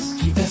place.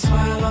 Keep that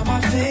smile on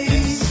my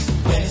face.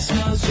 When it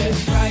smells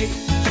just right,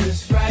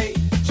 just right,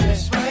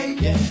 just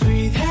right. Yeah,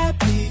 breathe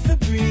happy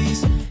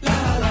Febreze. La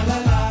la la la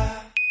la.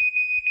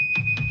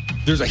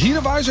 There's a heat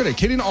advisor at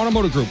Acadiana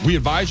Automotive Group. We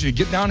advise you to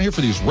get down here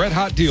for these red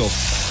hot deals.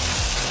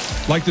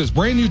 Like this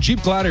brand new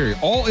Jeep Gladiator,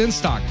 all in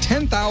stock,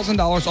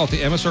 $10,000 off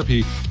the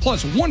MSRP,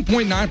 plus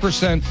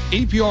 1.9%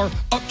 APR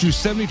up to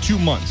 72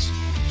 months.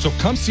 So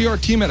come see our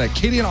team at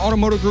Acadiana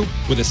Automotive Group,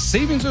 where the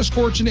savings are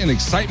scorching and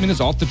excitement is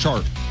off the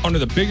chart. Under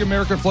the big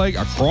American flag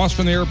across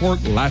from the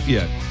airport,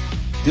 Lafayette.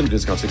 Dealer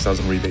discount,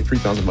 $6,000 rebate,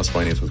 $3,000 must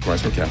finance with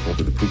Chrysler Capital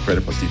through the approved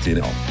credit plus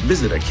DTNL.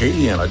 Visit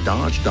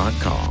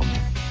AcadianaDodge.com.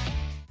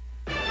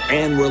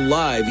 And we're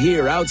live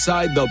here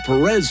outside the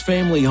Perez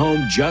family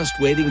home, just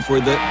waiting for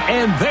the...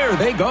 And there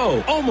they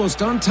go.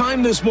 Almost on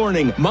time this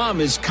morning.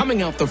 Mom is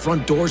coming out the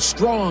front door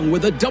strong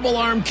with a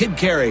double-arm kid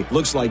carry.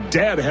 Looks like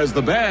Dad has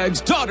the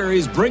bags. Daughter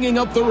is bringing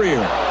up the rear.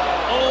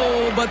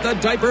 Oh, but the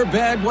diaper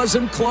bag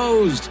wasn't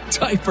closed.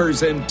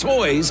 Diapers and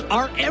toys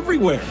are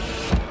everywhere.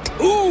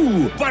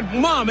 Ooh, but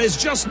Mom has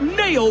just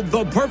nailed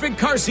the perfect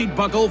car seat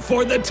buckle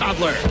for the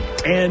toddler.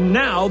 And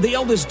now the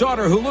eldest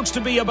daughter, who looks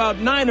to be about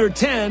 9 or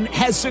 10,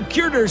 has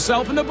secured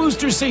herself in the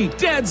booster seat.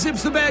 Dad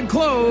zips the bag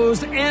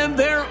closed, and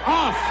they're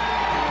off.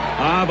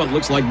 But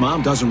looks like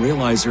Mom doesn't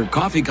realize her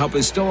coffee cup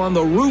is still on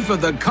the roof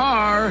of the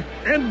car.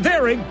 And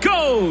there it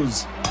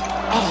goes.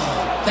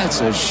 Oh,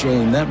 that's a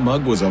shame. That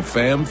mug was a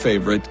fam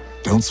favorite.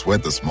 Don't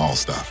sweat the small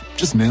stuff.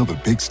 Just nail the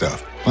big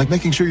stuff. Like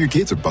making sure your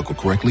kids are buckled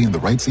correctly in the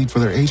right seat for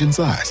their age and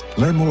size.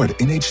 Learn more at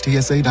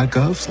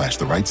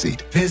nhtsa.gov/the right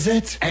seat.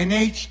 Visit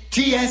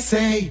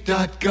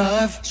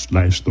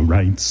nhtsa.gov/the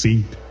right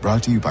seat.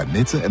 Brought to you by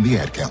NHTSA and the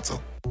Ad Council.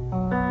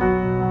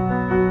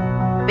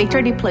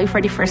 Victor deployed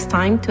for the first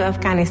time to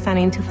Afghanistan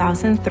in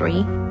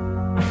 2003.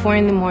 At 4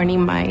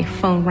 a.m, my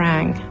phone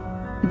rang.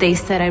 They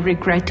said, "I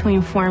regret to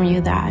inform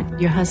you that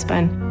your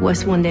husband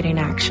was wounded in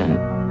action."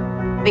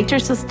 Victor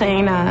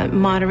sustained a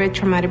moderate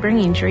traumatic brain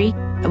injury.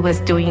 I was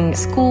doing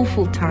school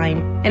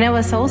full-time, and I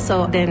was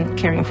also then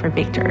caring for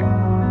Victor.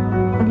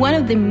 One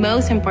of the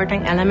most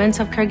important elements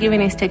of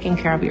caregiving is taking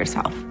care of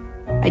yourself.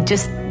 I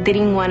just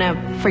didn't want to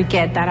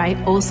forget that I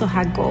also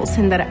had goals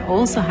and that I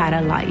also had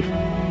a life.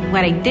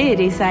 What I did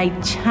is I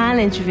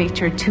challenged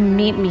Victor to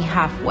meet me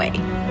halfway.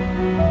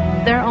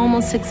 There are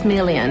almost 6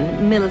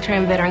 million military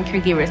and veteran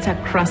caregivers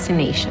across the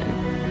nation.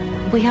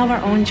 We have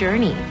our own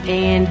journey,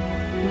 and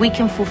we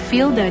can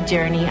fulfill that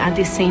journey at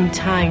the same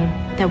time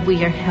that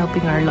we are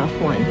helping our loved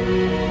one.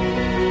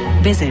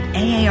 Visit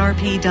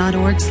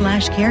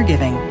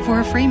aarp.org/caregiving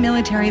for a free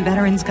military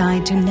veterans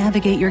guide to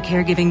navigate your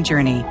caregiving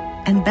journey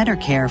and better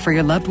care for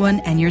your loved one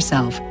and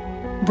yourself.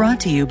 Brought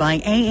to you by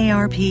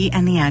AARP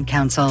and the Ad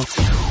Council.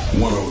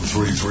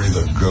 103.3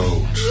 The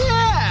GOAT.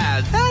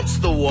 Yeah, that's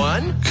the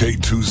one.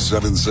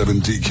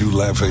 K277TQ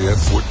Lafayette,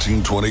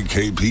 1420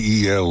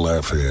 KPEL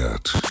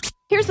Lafayette.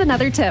 Here's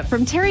another tip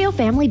from Terrio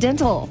Family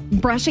Dental.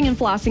 Brushing and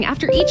flossing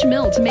after each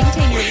meal to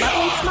maintain your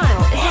lovely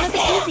smile is one of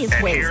the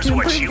easiest ways to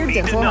improve your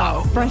dental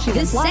health. Brushing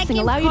and flossing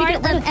allow you to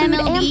get rid of food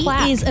and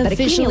plaque is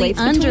officially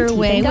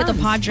underway with the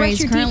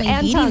Padres currently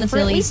beating the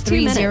Phillies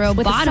 3-0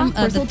 bottom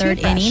of the third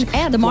inning.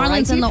 The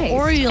Marlins and the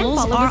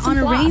Orioles are on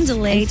a rain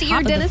delay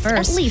top of the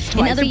first.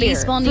 In other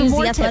baseball news,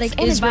 The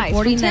Athletic is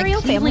reporting that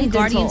Cleveland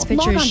Guardians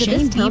pitcher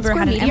Shane Bieber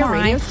had an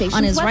MRI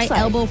on his right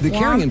elbow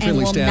forearm and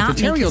will not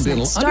make his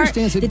next start.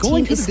 The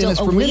team is still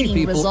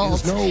awaiting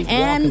results.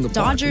 And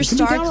Dodgers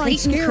star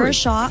Clayton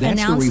Kershaw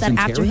announced that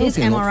after his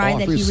MRI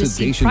that he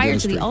received prior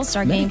to the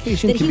All-Star game,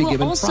 that he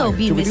will also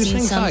be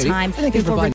missing some time before